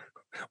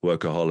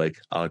 Workaholic,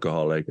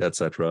 alcoholic,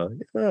 etc.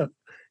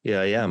 Yeah,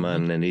 I am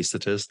an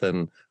anesthetist,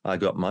 and I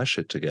got my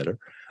shit together.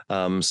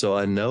 So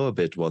I know a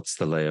bit what's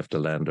the lay of the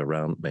land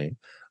around me.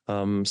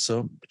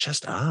 So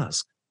just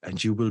ask,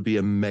 and you will be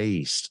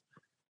amazed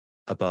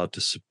about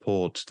the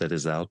support that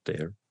is out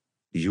there.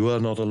 You are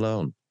not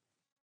alone,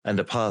 and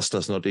the past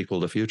does not equal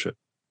the future.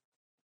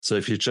 So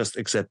if you just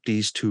accept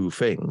these two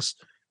things,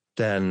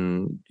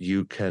 then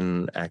you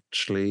can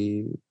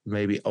actually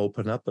maybe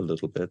open up a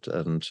little bit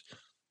and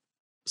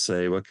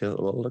say,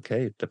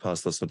 okay, the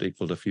past does not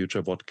equal the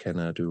future. What can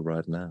I do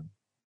right now?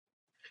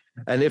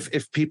 And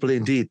if people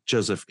indeed,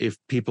 Joseph, if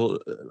people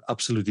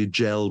absolutely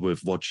gel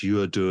with what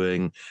you're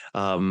doing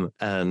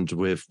and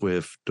with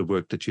the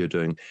work that you're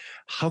doing,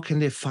 how can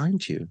they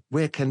find you?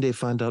 Where can they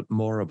find out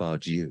more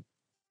about you?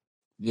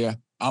 Yeah,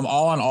 I'm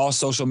on all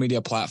social media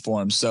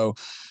platforms. So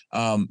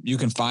you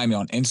can find me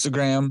on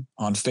Instagram,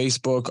 on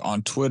Facebook,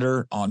 on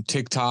Twitter, on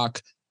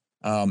TikTok.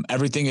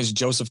 Everything is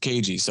Joseph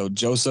Kajy. So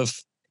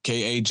Joseph,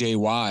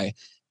 Kajy.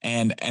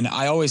 And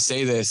I always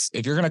say this,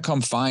 if you're going to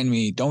come find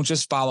me, don't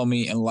just follow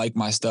me and like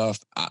my stuff.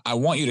 I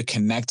want you to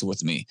connect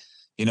with me.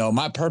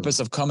 My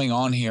purpose of coming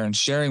on here and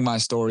sharing my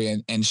story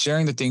and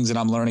sharing the things that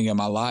I'm learning in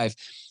my life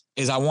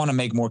is I want to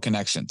make more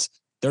connections.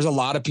 There's a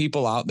lot of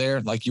people out there,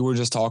 like you were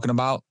just talking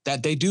about,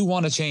 that they do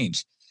want to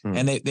change.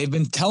 And they've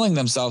been telling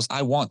themselves,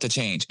 I want to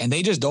change, and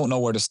they just don't know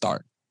where to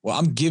start. Well,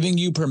 I'm giving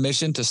you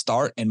permission to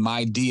start in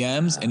my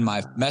DMs, in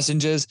my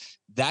messages.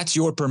 That's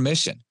your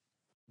permission.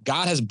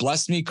 God has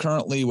blessed me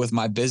currently with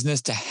my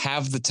business to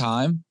have the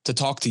time to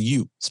talk to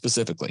you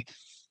specifically.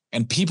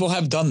 And people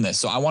have done this.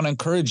 So I want to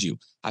encourage you.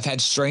 I've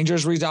had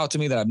strangers reach out to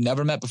me that I've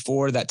never met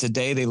before, that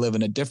today they live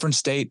in a different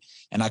state,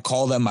 and I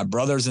call them my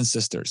brothers and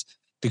sisters,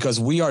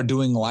 because we are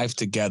doing life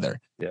together.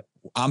 Yeah.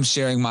 I'm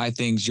sharing my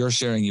things. You're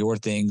sharing your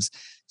things.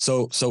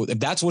 So if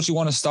that's what you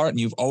want to start, and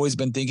you've always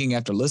been thinking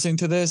after listening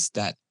to this,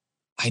 that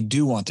I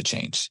do want to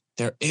change.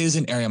 There is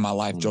an area in my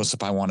life,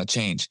 Joseph, I want to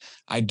change.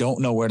 I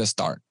don't know where to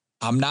start.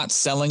 I'm not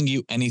selling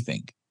you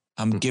anything.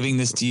 I'm giving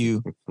this to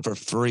you for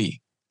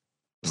free.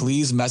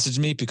 Please message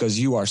me, because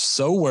you are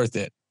so worth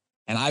it.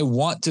 And I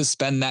want to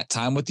spend that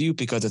time with you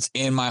because it's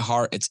in my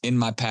heart. It's in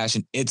my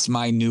passion. It's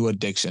my new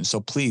addiction.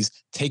 So please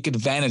take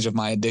advantage of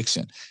my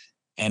addiction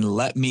and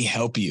let me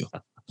help you.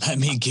 Let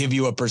me give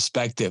you a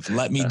perspective.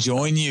 Let me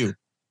join you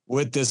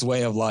with this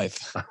way of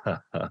life.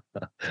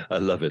 I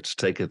love it.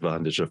 Take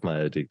advantage of my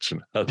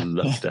addiction. I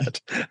love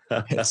that.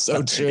 It's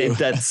so true. In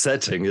that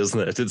setting, isn't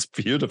it? It's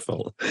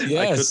beautiful.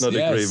 Yes, I could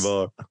not agree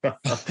more.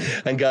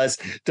 And guys,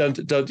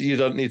 you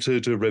don't need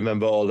to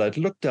remember all that.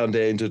 Look down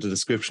there into the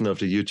description of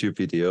the YouTube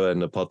video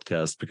and the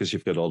podcast, because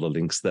you've got all the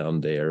links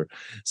down there.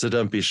 So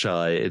don't be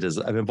shy.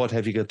 What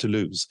have you got to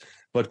lose?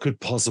 what could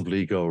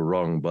possibly go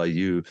wrong by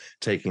you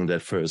taking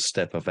that first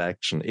step of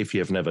action if you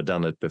have never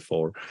done it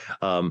before.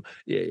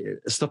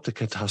 Stop the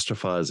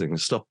catastrophizing.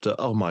 Stop the,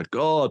 oh my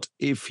God,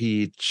 if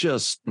he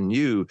just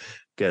knew.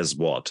 Guess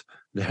what?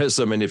 There's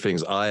so many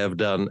things I have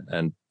done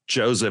and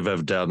Joseph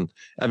have done.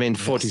 I mean,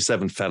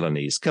 47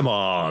 felonies. Come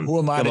on. Who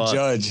am I to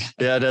judge?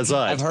 Yeah, that's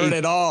right. I've heard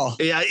it all.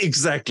 Yeah,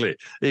 exactly.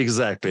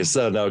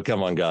 So no,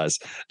 come on, guys.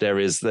 There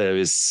is,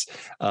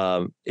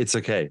 it's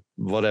okay.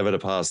 Whatever the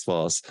past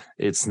was,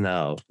 it's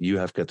now. You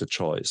have got the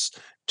choice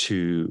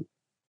to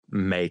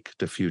make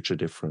the future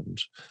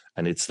different.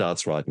 And it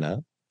starts right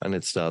now. And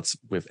it starts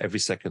with every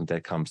second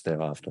that comes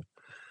thereafter.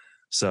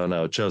 So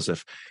no,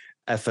 Joseph,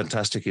 a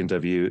fantastic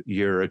interview.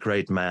 You're a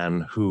great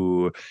man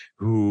who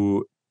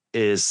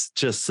is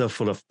just so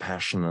full of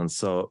passion and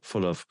so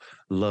full of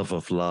love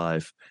of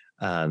life.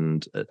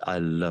 And I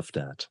love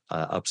that.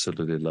 I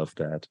absolutely love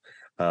that.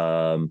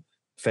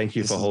 Thank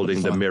you for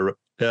holding the mirror.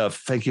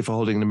 Thank you for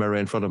holding the mirror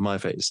in front of my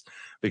face,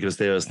 because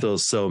there are still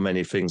so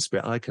many things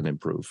where I can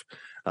improve.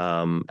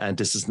 And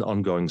this is an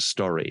ongoing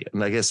story.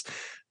 And I guess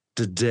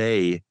the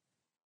day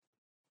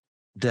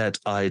that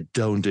I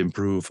don't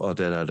improve or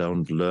that I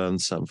don't learn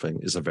something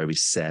is a very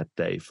sad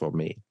day for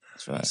me.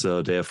 That's right.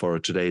 So therefore,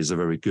 today is a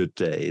very good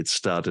day. It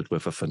started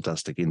with a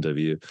fantastic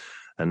interview,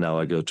 and now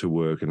I go to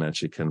work and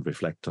actually can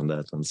reflect on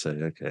that and say,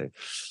 okay,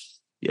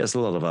 yes, a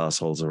lot of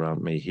assholes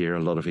around me here,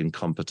 a lot of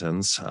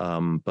incompetence,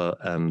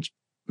 and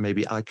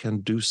maybe I can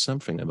do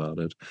something about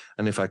it.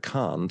 And if I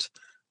can't,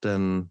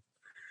 then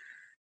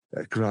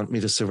grant me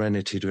the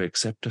serenity to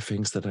accept the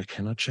things that I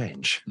cannot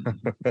change.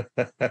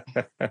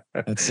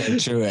 That's so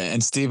true.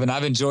 And Stephen,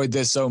 I've enjoyed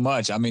this so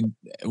much. I mean,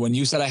 when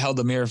you said I held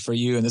the mirror for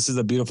you, and this is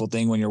a beautiful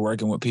thing when you're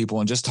working with people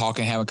and just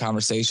talking, having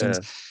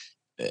conversations,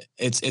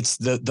 it's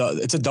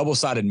a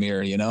double-sided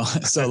mirror, you know?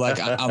 So like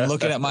I'm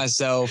looking at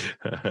myself.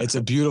 It's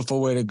a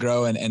beautiful way to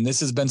grow. And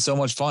this has been so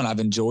much fun. I've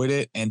enjoyed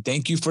it. And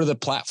thank you for the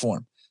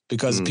platform,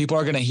 because people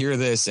are going to hear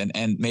this and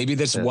maybe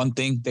there's one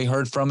thing they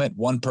heard from it,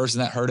 one person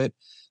that heard it.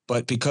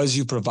 But because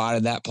you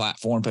provided that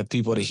platform for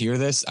people to hear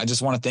this, I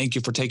just want to thank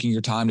you for taking your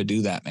time to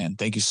do that, man.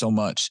 Thank you so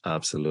much.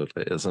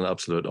 Absolutely. It's an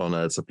absolute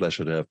honor. It's a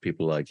pleasure to have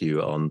people like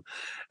you on.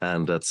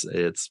 And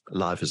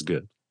life is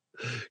good.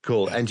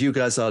 Cool. And you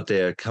guys out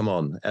there, come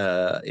on.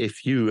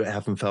 If you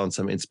haven't found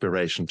some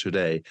inspiration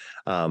today,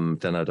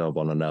 then I don't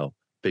want to know,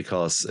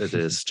 because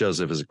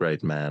Joseph is a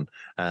great man.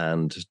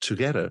 And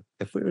together,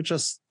 if we would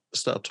just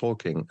start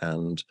talking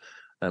and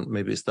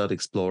maybe start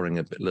exploring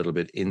a little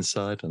bit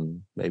inside,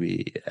 and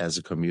maybe as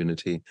a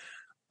community,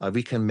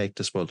 we can make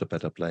this world a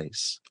better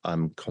place.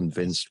 I'm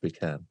convinced we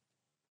can.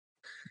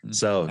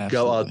 So Absolutely.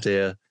 Go out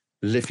there,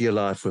 live your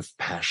life with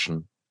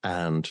passion,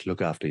 and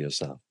look after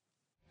yourself.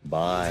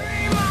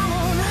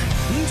 Bye.